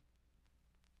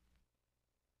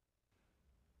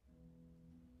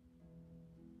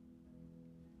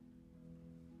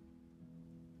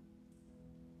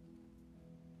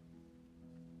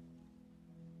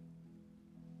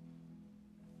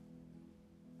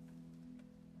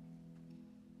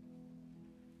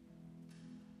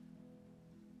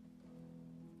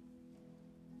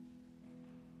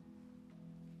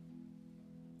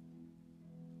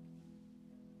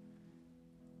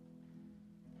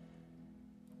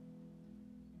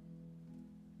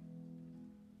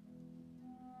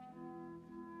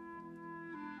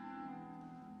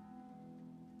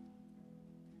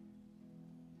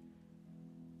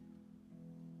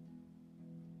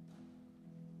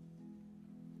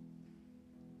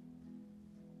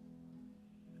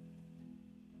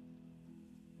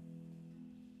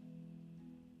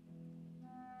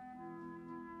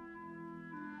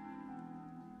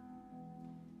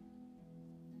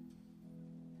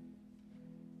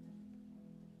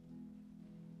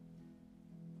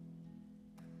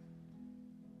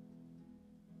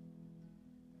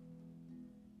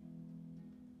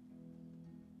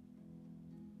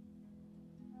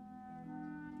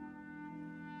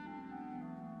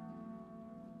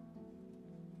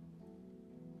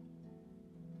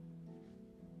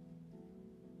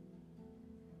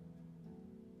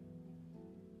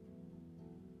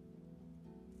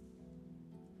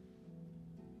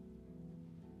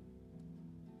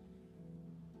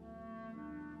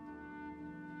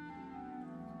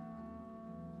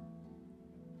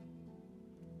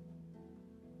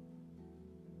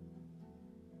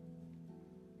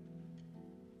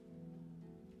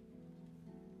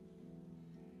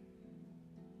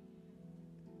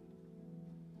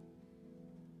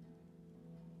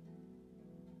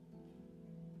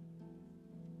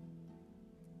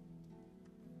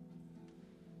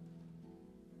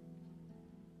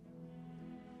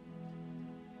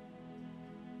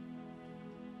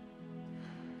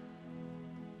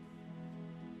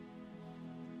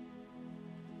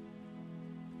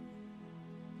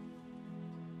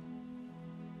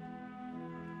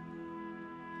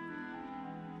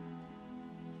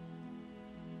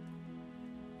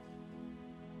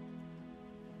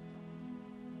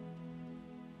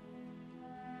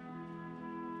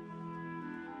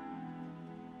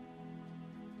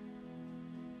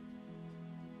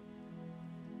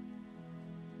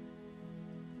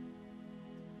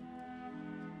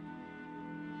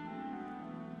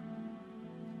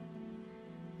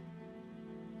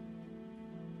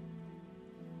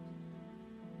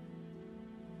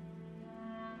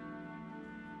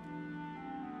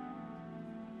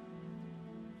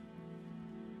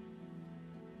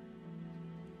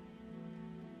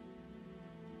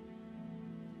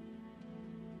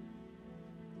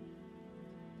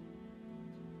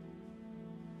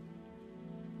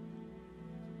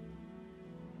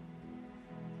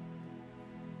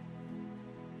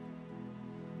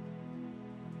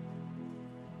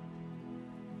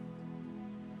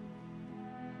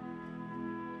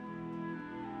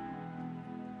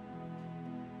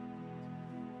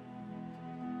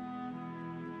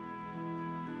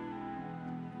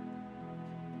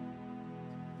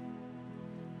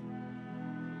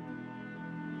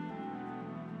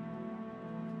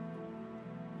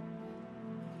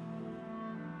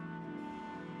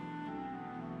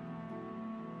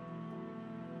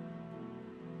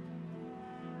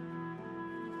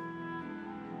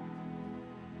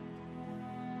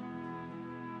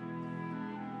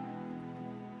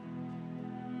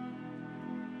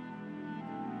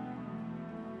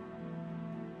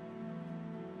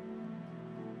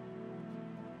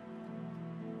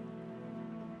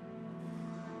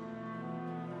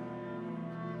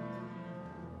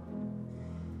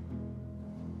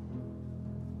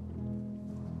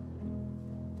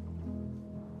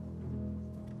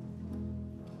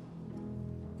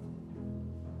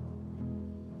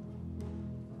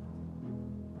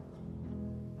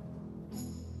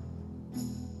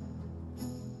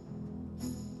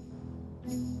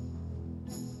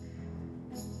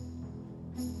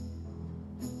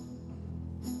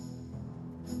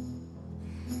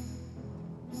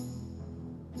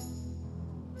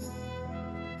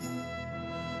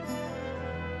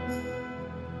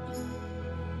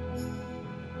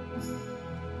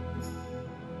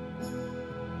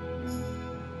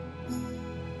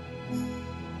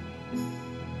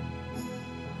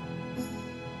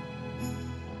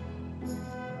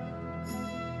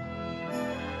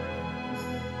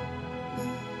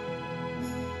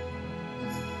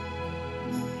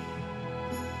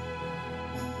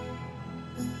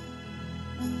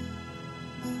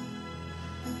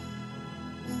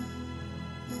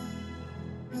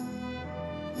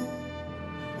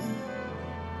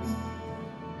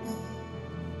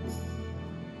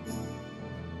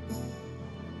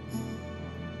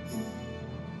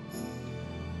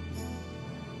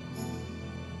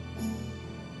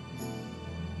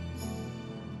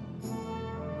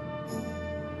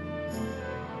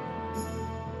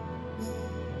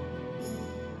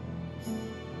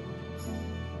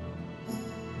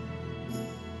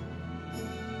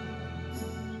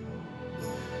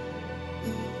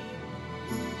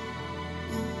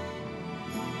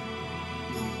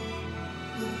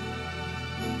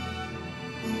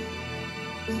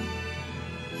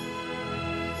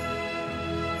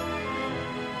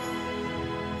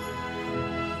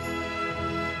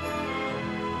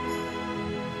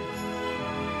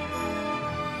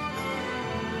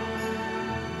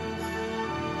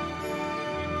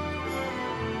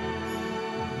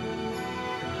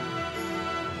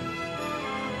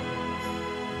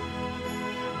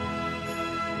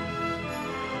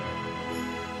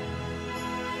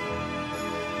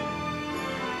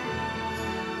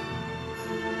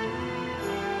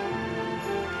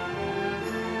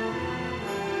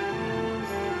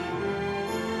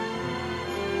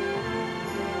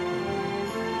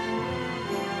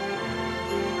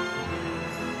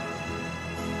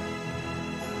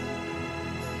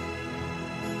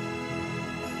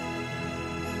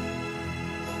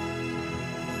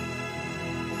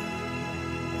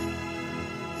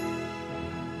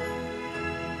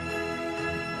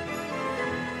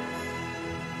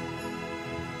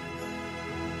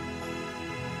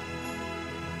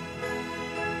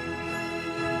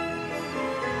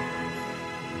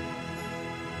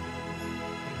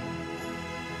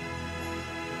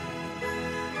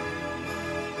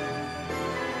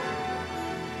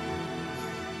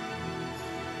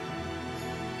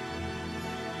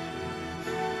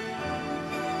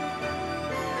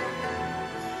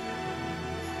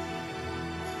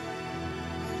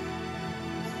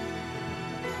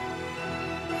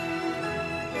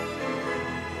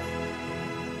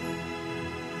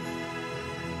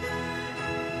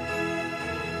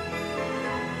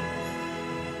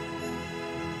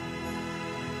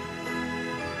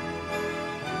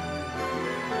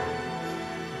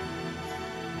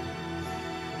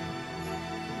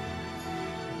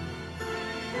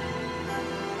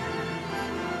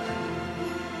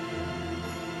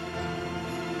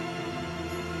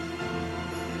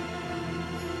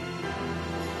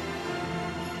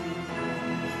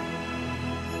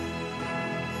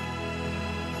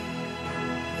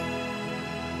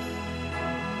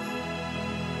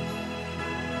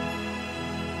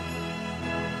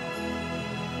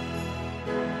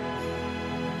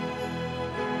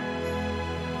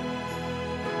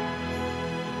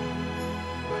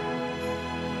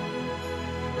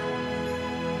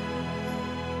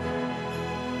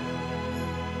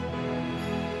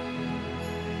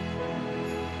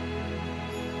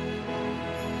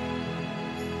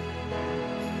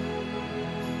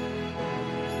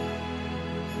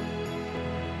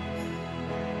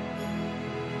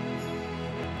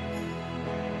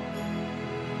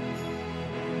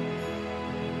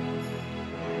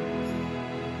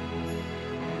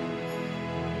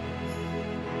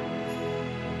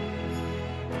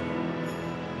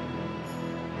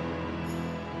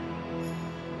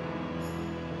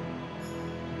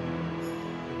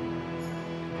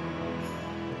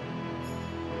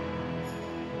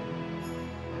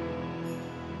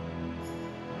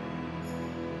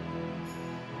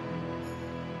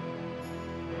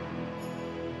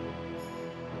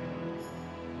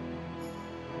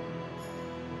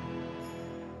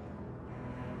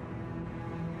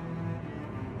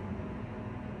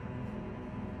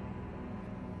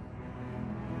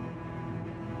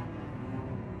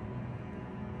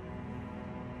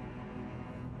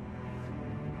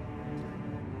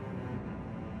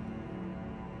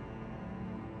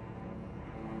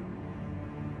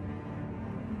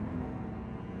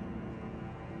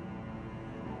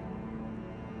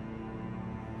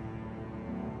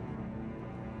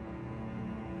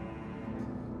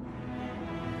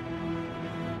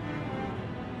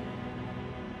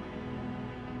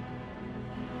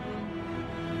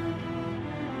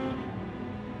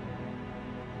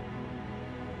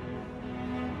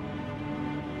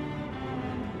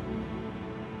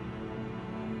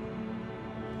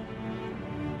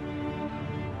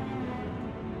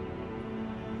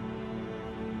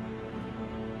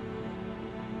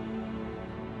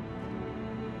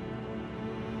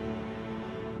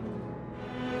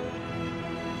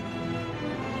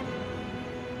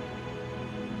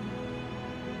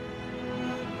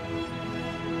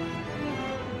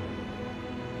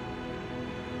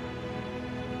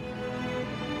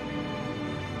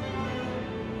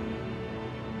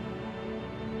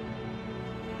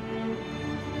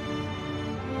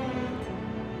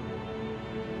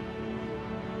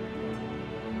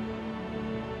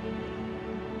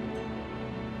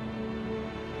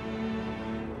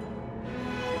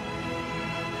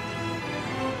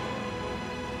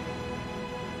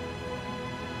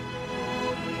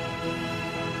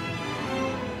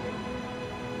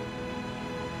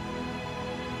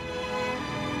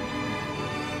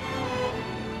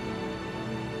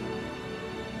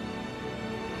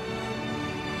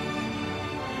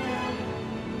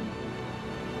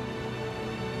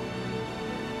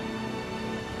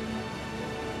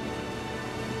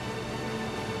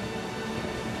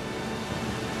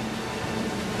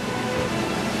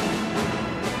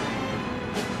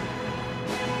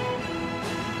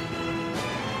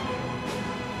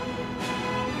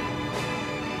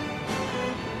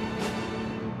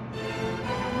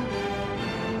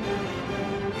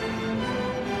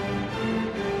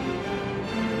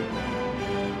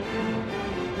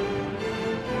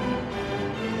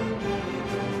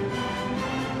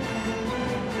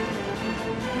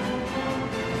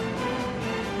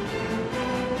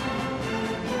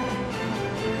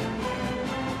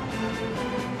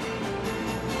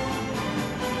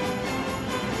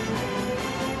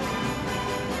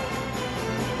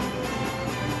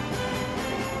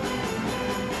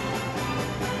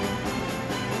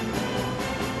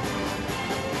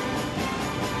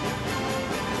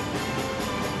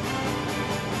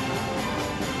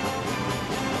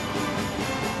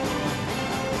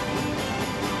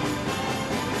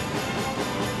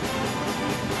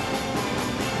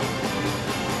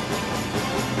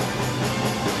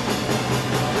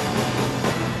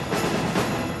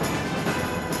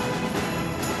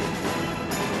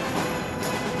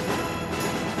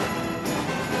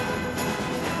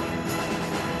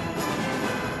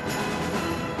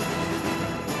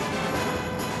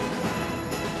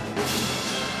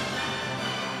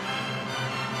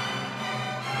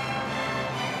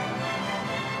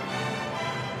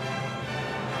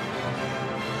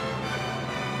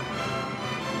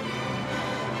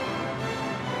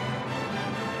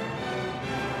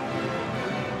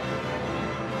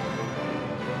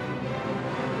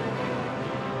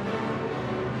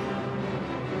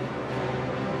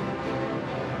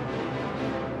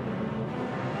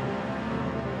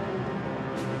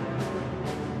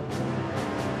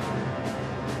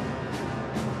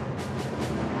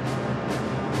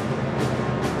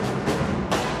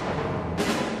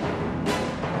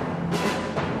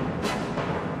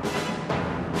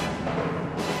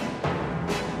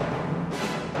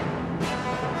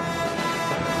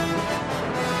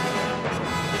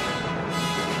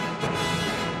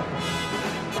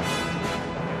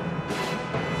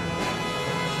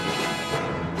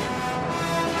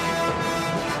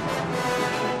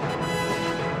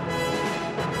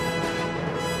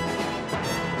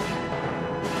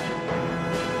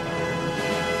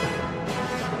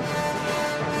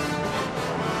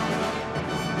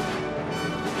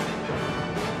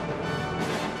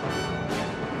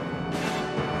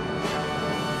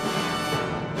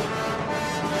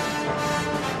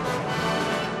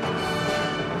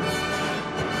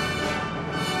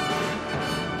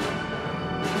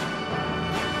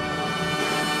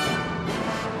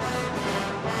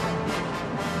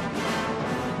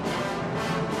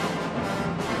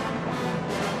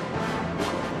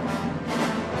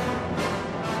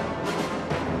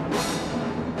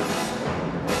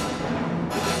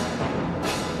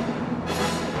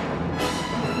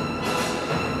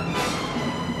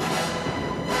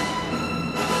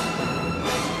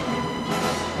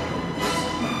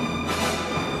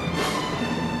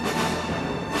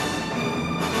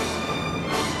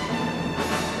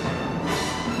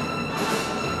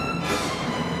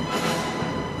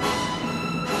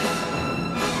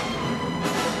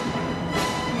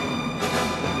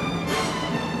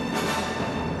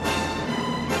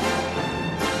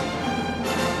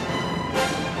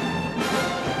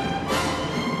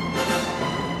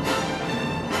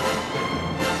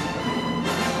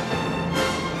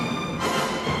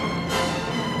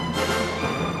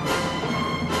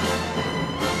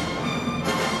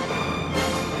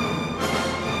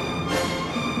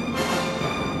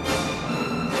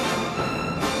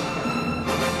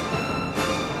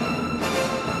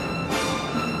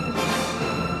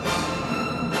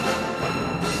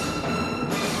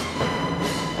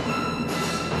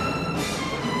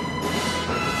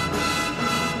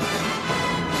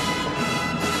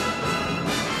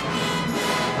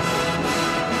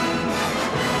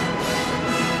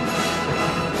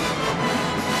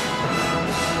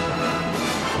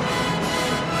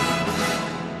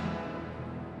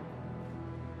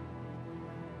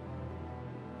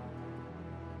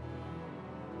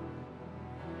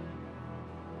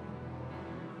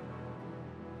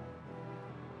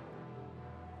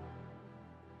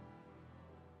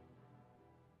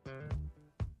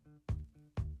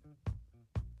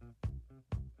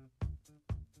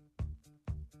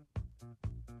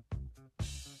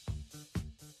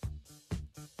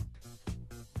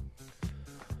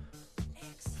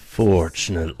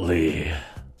 Fortunately,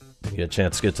 you get a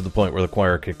chance to get to the point where the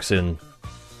choir kicks in,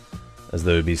 as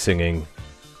they would be singing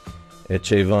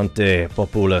Ecce vante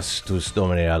populus tuus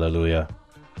Domine, Alleluia,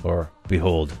 or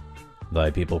Behold, thy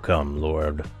people come,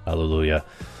 Lord, Alleluia.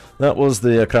 That was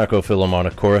the Krakow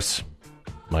Philharmonic Chorus,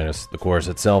 minus the chorus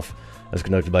itself, as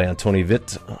conducted by Antoni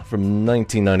Witt from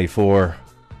 1994,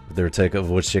 with their take of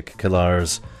Wojciech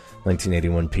Kilar's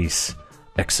 1981 piece,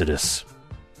 Exodus.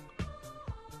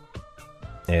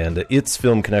 And its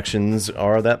film connections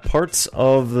are that parts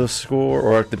of the score,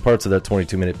 or the parts of that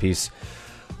 22-minute piece,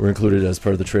 were included as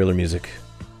part of the trailer music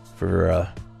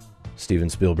for Steven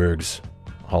Spielberg's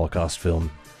Holocaust film,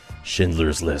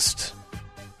 Schindler's List,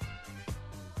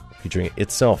 featuring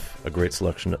itself a great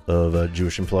selection of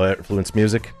Jewish influenced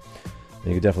music. And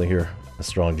you can definitely hear a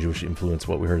strong Jewish influence,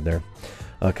 what we heard there.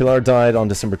 Kilar died on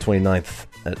December 29th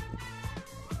at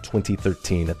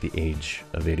 2013 at the age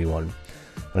of 81.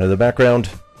 Under the background,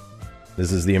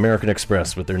 this is the American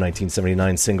Express with their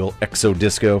 1979 single Exo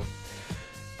Disco,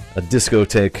 a disco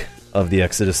take of the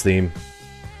Exodus theme.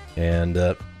 And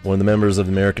one of the members of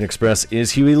the American Express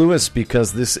is Huey Lewis,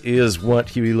 because this is what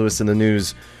Huey Lewis and the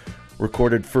News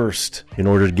recorded first in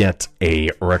order to get a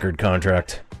record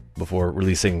contract before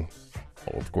releasing,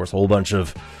 of course, a whole bunch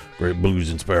of great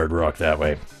blues-inspired rock that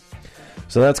way.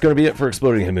 So that's going to be it for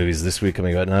Exploding Head Movies this week.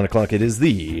 Coming up at 9 o'clock, it is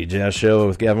the Jazz Show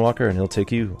with Gavin Walker, and he'll take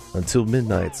you until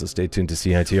midnight, so stay tuned to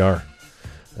CITR.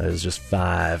 That is just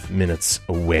 5 minutes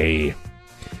away.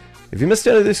 If you missed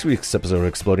out of this week's episode of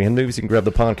Exploding Head Movies, you can grab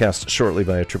the podcast shortly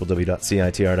via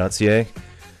www.citr.ca. You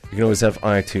can always have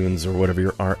iTunes or whatever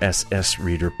your RSS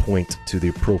reader point to the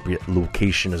appropriate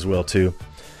location as well, too.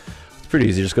 Pretty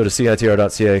easy. Just go to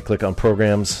CITR.ca, click on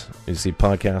programs. You see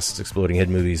podcasts. Exploding Head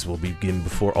Movies will begin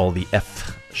before all the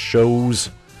F shows.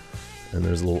 And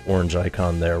there's a little orange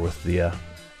icon there with the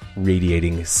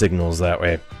radiating signals that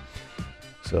way.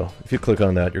 So if you click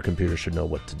on that, your computer should know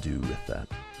what to do with that.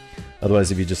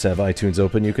 Otherwise, if you just have iTunes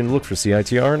open, you can look for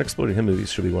CITR, and Exploding Head Movies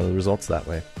should be one of the results that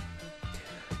way.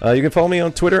 You can follow me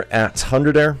on Twitter at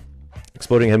 100air.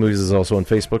 Exploding Head Movies is also on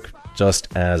Facebook,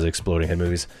 just as Exploding Head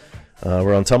Movies.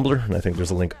 We're on Tumblr, and I think there's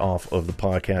a link off of the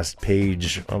podcast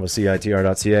page on the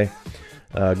CITR.ca.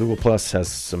 Google Plus has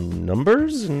some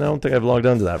numbers, and I don't think I've logged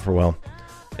onto that for a while.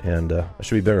 And I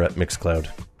should be better at Mixcloud,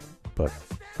 but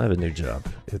I have a new job.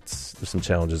 There's some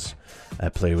challenges I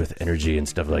play with energy and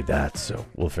stuff like that, so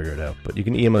we'll figure it out. But you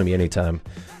can email me anytime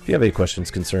if you have any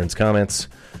questions, concerns, comments,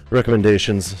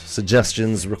 recommendations,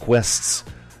 suggestions, requests,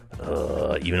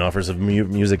 even offers of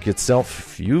music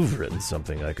itself. If you've written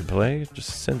something I could play,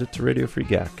 just send it to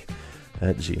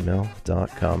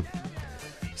radiofreegak@gmail.com.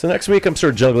 So next week I'm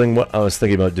sort of juggling what I was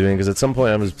thinking about doing, because at some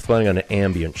point I was planning on an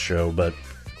ambient show, but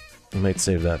I might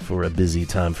save that for a busy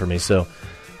time for me. So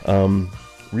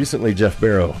recently Jeff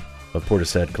Barrow of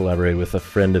Portishead collaborated with a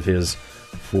friend of his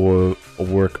for a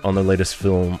work on the latest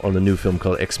film, on the new film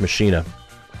called Ex Machina.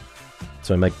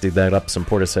 So I might dig that up, some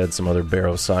Portishead, some other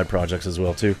Barrow side projects as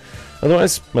well, too.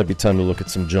 Otherwise, might be time to look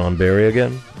at some John Barry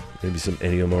again, maybe some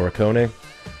Ennio Morricone.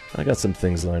 I got some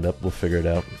things lined up, we'll figure it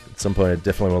out. At some point, I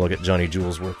definitely want to look at Johnny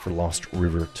Jewel's work for Lost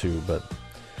River, too, but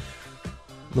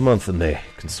the month of May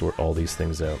can sort all these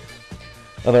things out.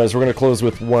 Otherwise, we're going to close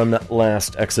with one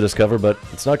last Exodus cover, but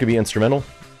it's not going to be instrumental,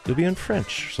 it'll be in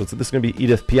French. So this is going to be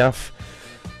Edith Piaf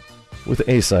with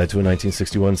the A-side to a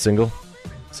 1961 single,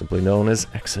 simply known as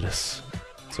Exodus.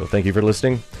 So thank you for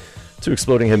listening to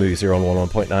Exploding Head Movies here on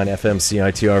 101.9 FM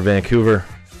CITR Vancouver.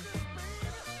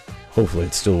 Hopefully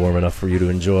it's still warm enough for you to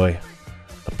enjoy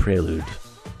a prelude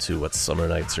to what summer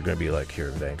nights are going to be like here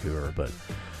in Vancouver. But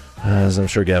as I'm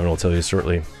sure Gavin will tell you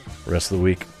shortly, the rest of the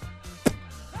week,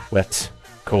 wet,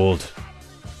 cold.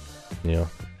 You know,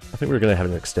 I think we're going to have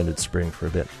an extended spring for a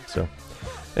bit. So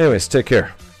anyways, take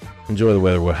care. Enjoy the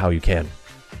weather how you can.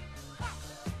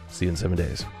 See you in 7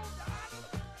 days.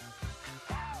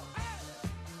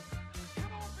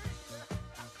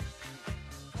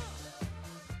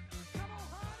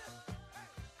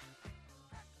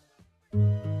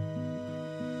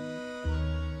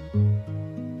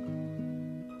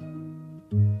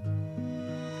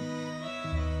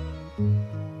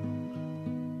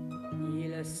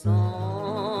 Ils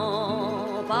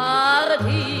sont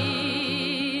partis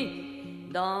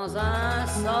dans un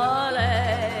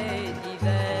soleil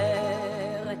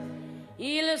d'hiver.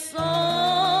 Ils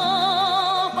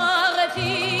sont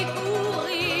partis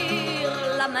courir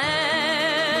la mer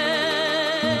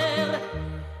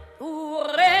pour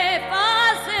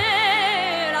effacer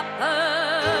la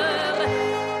peur,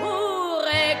 pour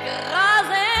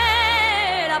écraser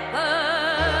la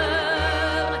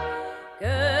peur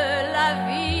que la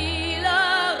vie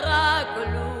leur a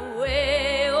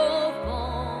clouée au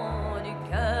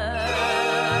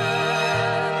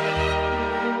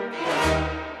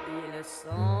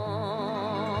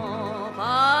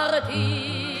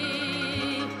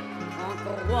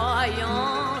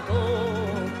croyant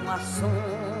aux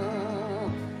moissons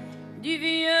du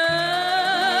vieux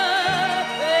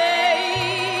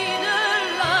pays de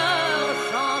leurs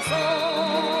chansons.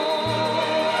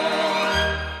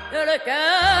 Le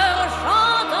cœur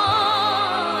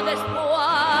chantant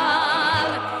d'espoir,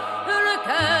 le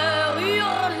cœur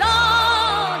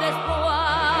hurlant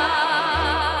d'espoir,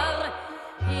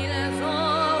 ils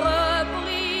ont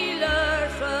repris le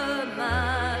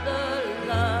chemin de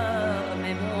leur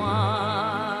mémoire.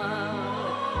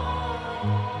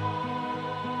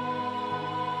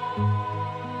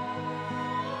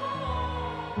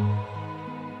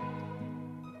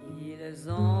 Ils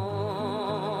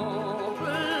ont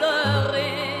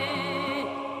pleuré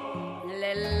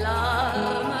les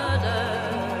larmes de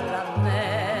la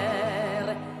mer.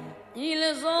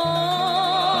 Ils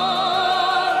ont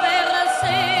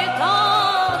versé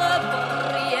tant de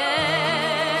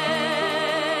prières.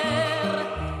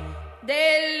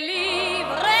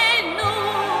 Délivrez-nous,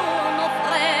 nos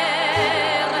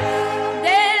frères.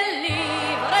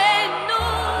 Délivrez-nous,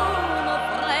 nos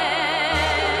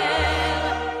frères.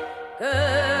 Que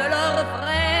leurs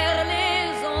frères les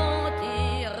ont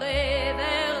tirés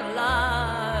vers la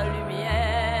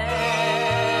lumière.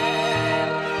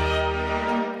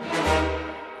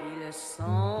 Ils sont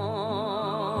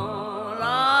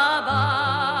là-bas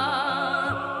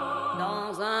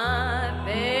dans un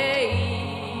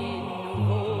pays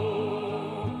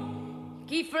nouveau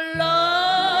qui flotte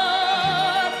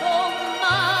au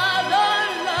mât de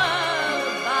leur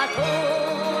bateau.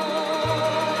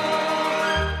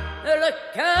 Le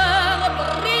cœur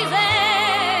brisé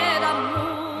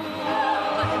d'amour,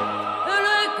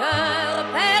 le cœur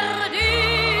perdu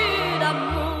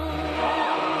d'amour,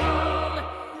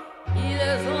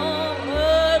 ils ont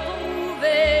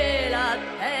retrouvé la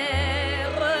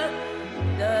terre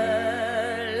de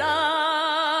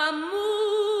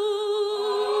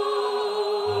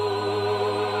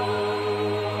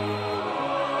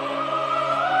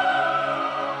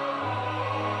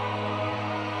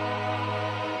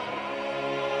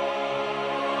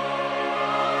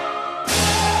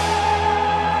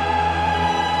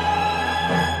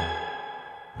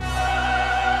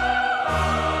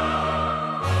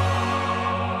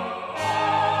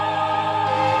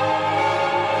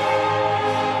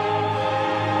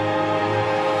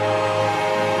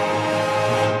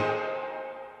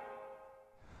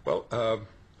Well,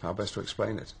 how best to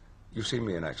explain it? You've seen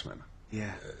me in X-Men.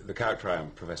 Yeah. The character I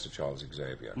am, Professor Charles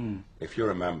Xavier. Mm. If you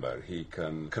remember, he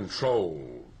can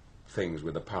control things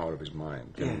with the power of his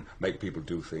mind. Can Yeah. make people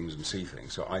do things and see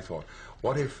things. So I thought,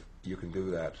 what if you can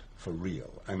do that for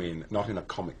real? I mean, not in a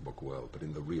comic book world, but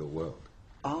in the real world.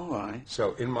 All right.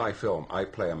 So in my film, I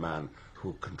play a man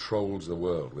who controls the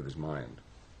world with his mind.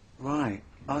 Right.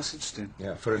 Oh, that's interesting.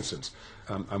 Yeah, for instance,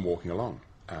 I'm walking along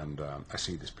and I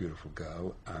see this beautiful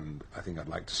girl and I think I'd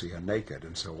like to see her naked,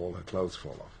 and so all her clothes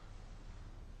fall off.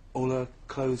 All her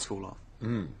clothes fall off?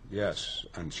 Yes,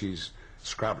 and she's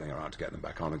scrabbling around to get them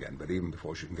back on again, but even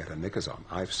before she can get her knickers on,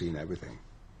 I've seen everything.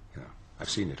 You know, I've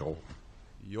seen it all.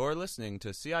 You're listening to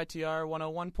CITR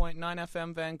 101.9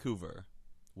 FM Vancouver.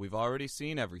 We've already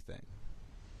seen everything.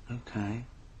 Okay.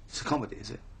 It's a comedy,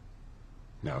 is it?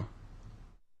 No.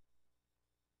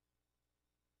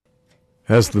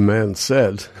 As the man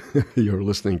said, you're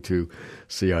listening to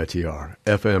CITR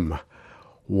FM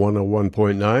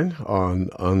 101.9 on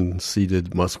unceded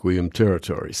Musqueam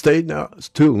territory. Stay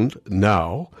tuned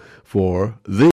now for the